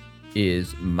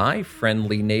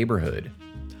Friendly Neighborhood.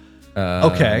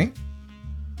 Okay.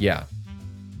 Yeah.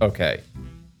 Okay.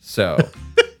 So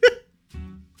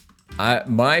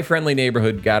My Friendly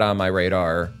Neighborhood got on my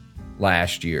radar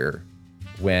last year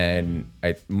when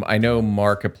I know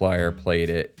Markiplier played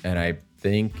it, and I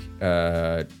think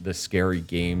the Scary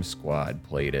Game Squad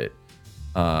played it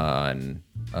on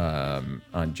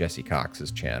Jesse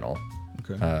Cox's channel.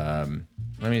 Okay.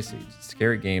 Let me see.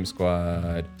 Scary Game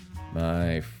Squad,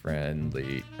 My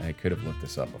Friendly. I could have looked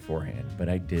this up beforehand, but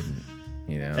I didn't.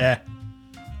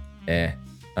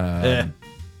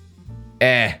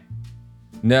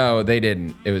 No, they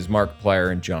didn't. It was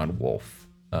Markiplier and John Wolfe.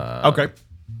 Okay.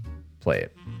 Played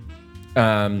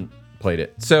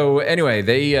it. So anyway,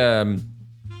 they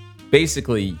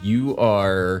basically you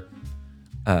are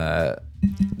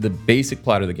the basic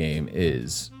plot of the game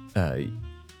is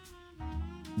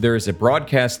there's a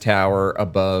broadcast tower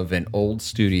above an old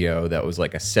studio that was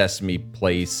like a Sesame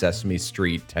Place, Sesame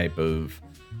Street type of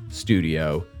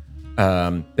studio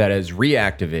that has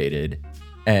reactivated,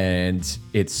 and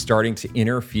it's starting to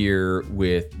interfere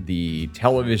with the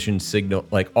television signal,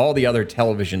 like all the other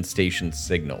television station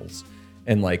signals.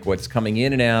 And like what's coming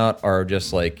in and out are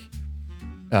just like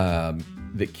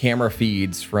the camera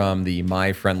feeds from the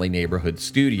My Friendly Neighborhood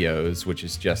studios, which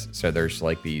is just, so there's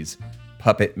like these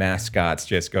puppet mascots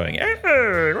just going,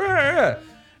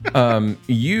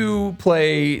 you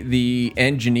play the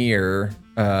engineer,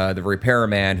 the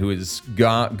repairman who is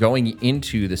going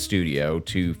into the studio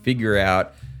to figure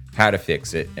out how to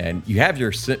fix it. And you have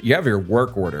your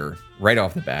work order right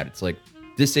off the bat. It's like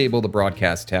disable the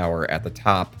broadcast tower at the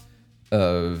top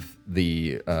of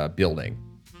the building.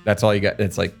 That's all you got.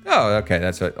 It's like, oh, okay,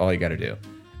 that's all you got to do.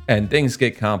 And things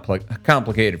get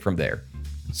complicated from there.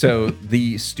 So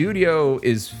the studio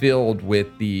is filled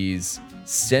with these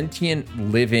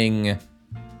sentient living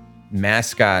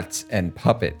mascots and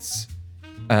puppets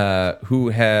who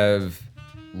have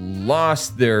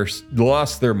lost their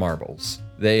marbles.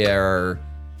 They are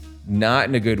not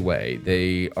in a good way.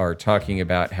 They are talking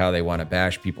about how they want to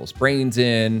bash people's brains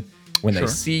in. When they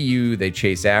see you, they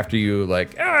chase after you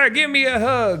like, give me a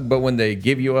hug. But when they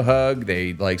give you a hug,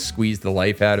 they like squeeze the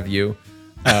life out of you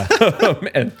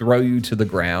and throw you to the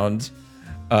ground.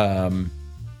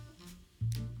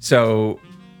 So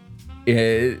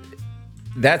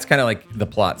that's kind of like the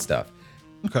plot stuff.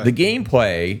 Okay. The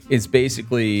gameplay is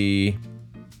basically,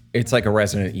 it's like a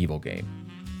Resident Evil game.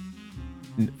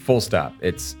 Full stop.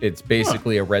 It's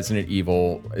basically a Resident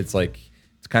Evil. It's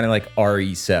kind of like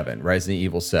RE7. Resident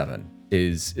Evil 7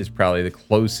 is probably the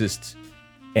closest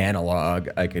analog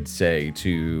I could say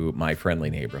to My Friendly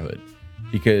Neighborhood,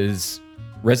 because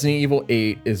Resident Evil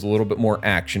 8 is a little bit more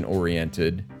action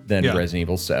oriented than Resident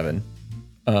Evil 7.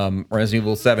 Resident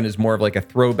Evil 7 is more of like a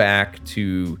throwback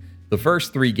to the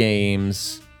first three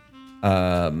games,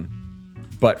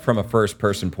 but from a first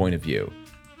person point of view.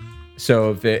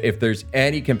 So if there's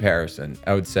any comparison,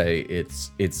 I would say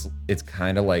it's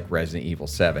kind of like Resident Evil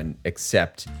 7,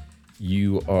 except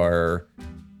you are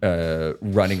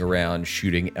running around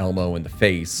shooting Elmo in the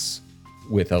face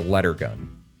with a letter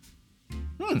gun.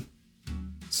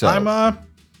 So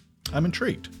I'm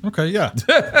intrigued. Okay, yeah.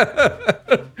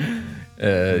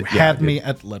 Had me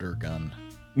at letter gun.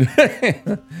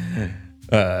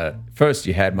 First,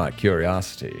 you had my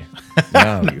curiosity.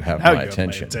 Now you have Now my you have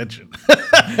attention.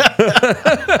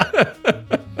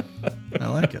 I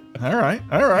like it. All right.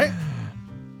 All right.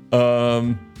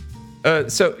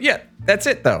 So yeah, that's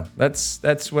it though.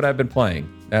 That's what I've been playing.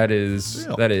 That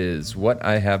is what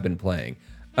I have been playing.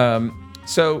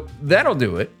 So that'll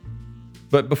do it.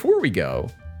 But before we go,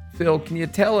 Phil, can you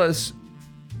tell us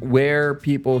where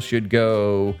people should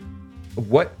go?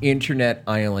 What internet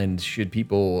island should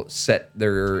people set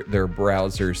their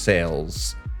browser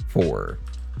sales for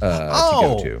to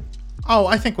go to? Oh,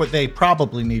 I think what they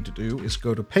probably need to do is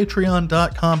go to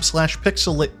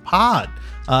patreon.com/pixelitpod.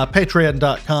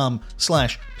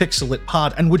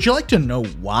 Patreon.com/pixelitpod. And would you like to know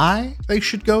why they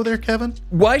should go there, Kevin?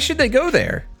 Why should they go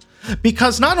there?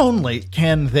 Because not only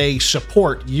can they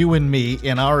support you and me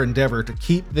in our endeavor to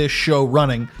keep this show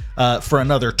running for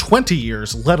another 20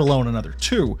 years, let alone another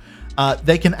 2,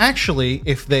 they can actually,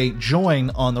 if they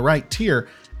join on the right tier,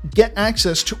 get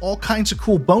access to all kinds of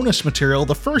cool bonus material,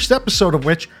 the first episode of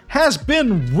which has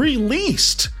been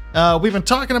released. We've been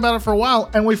talking about it for a while,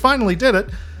 and we finally did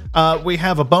it. We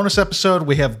have a bonus episode.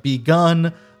 We have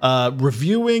begun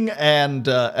reviewing and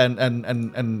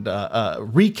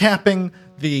recapping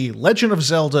the Legend of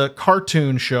Zelda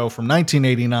cartoon show from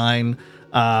 1989.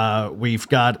 We've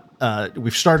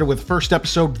started with the first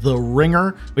episode, The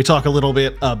Ringer. We talk a little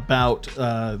bit about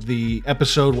the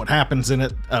episode, what happens in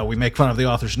it. We make fun of the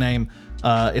author's name.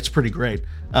 It's pretty great.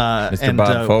 Mr.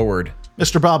 Bob Forward.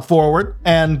 Mr. Bob Forward,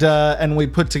 and I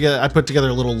put together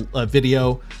a little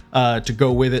video to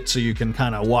go with it, so you can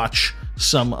kind of watch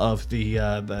some of the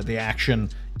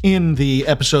action in the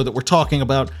episode that we're talking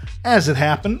about as it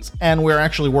happens. And we're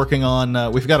actually working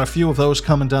on. We've got a few of those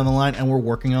coming down the line, and we're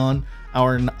working on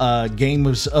our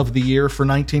Games of the Year for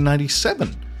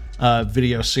 1997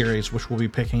 video series, which we'll be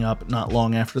picking up not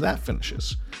long after that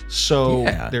finishes. So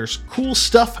There's cool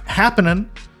stuff happening.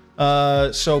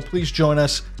 So please join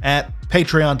us at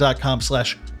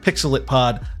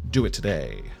patreon.com/pixelitpod. Do it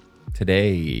today.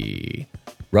 Today.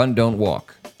 Run, don't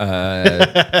walk.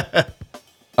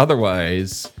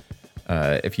 Otherwise,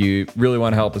 if you really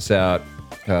want to help us out,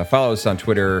 follow us on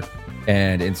Twitter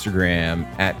and Instagram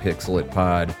at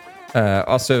pixelitpod.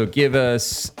 Also, give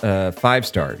us 5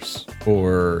 stars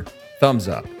or thumbs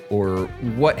up or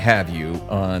what have you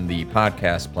on the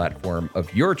podcast platform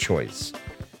of your choice.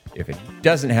 If it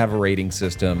doesn't have a rating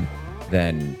system,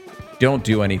 then don't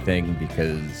do anything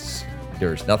because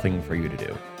there's nothing for you to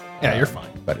do. Yeah, you're fine.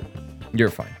 But you're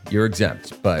fine. You're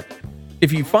exempt. But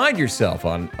if you find yourself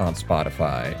on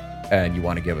Spotify and you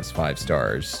want to give us 5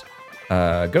 stars,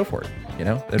 go for it. You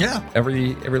know,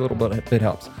 every little bit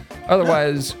helps.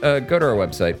 Otherwise, go to our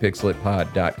website,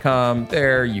 pixelitpod.com.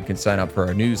 There you can sign up for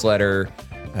our newsletter.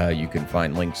 You can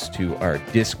find links to our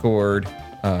Discord.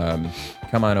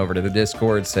 Come on over to the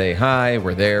Discord, say hi.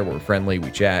 We're there. We're friendly.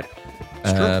 We chat.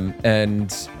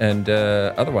 And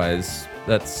otherwise,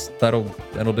 that'll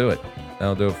do it.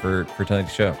 That'll do it for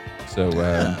tonight's show. So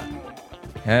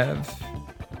have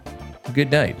a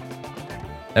good night,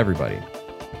 everybody,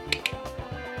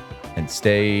 and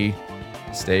stay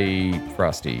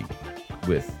frosty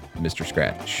with Mr.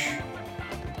 Scratch.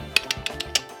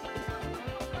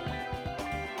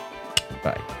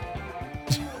 Bye.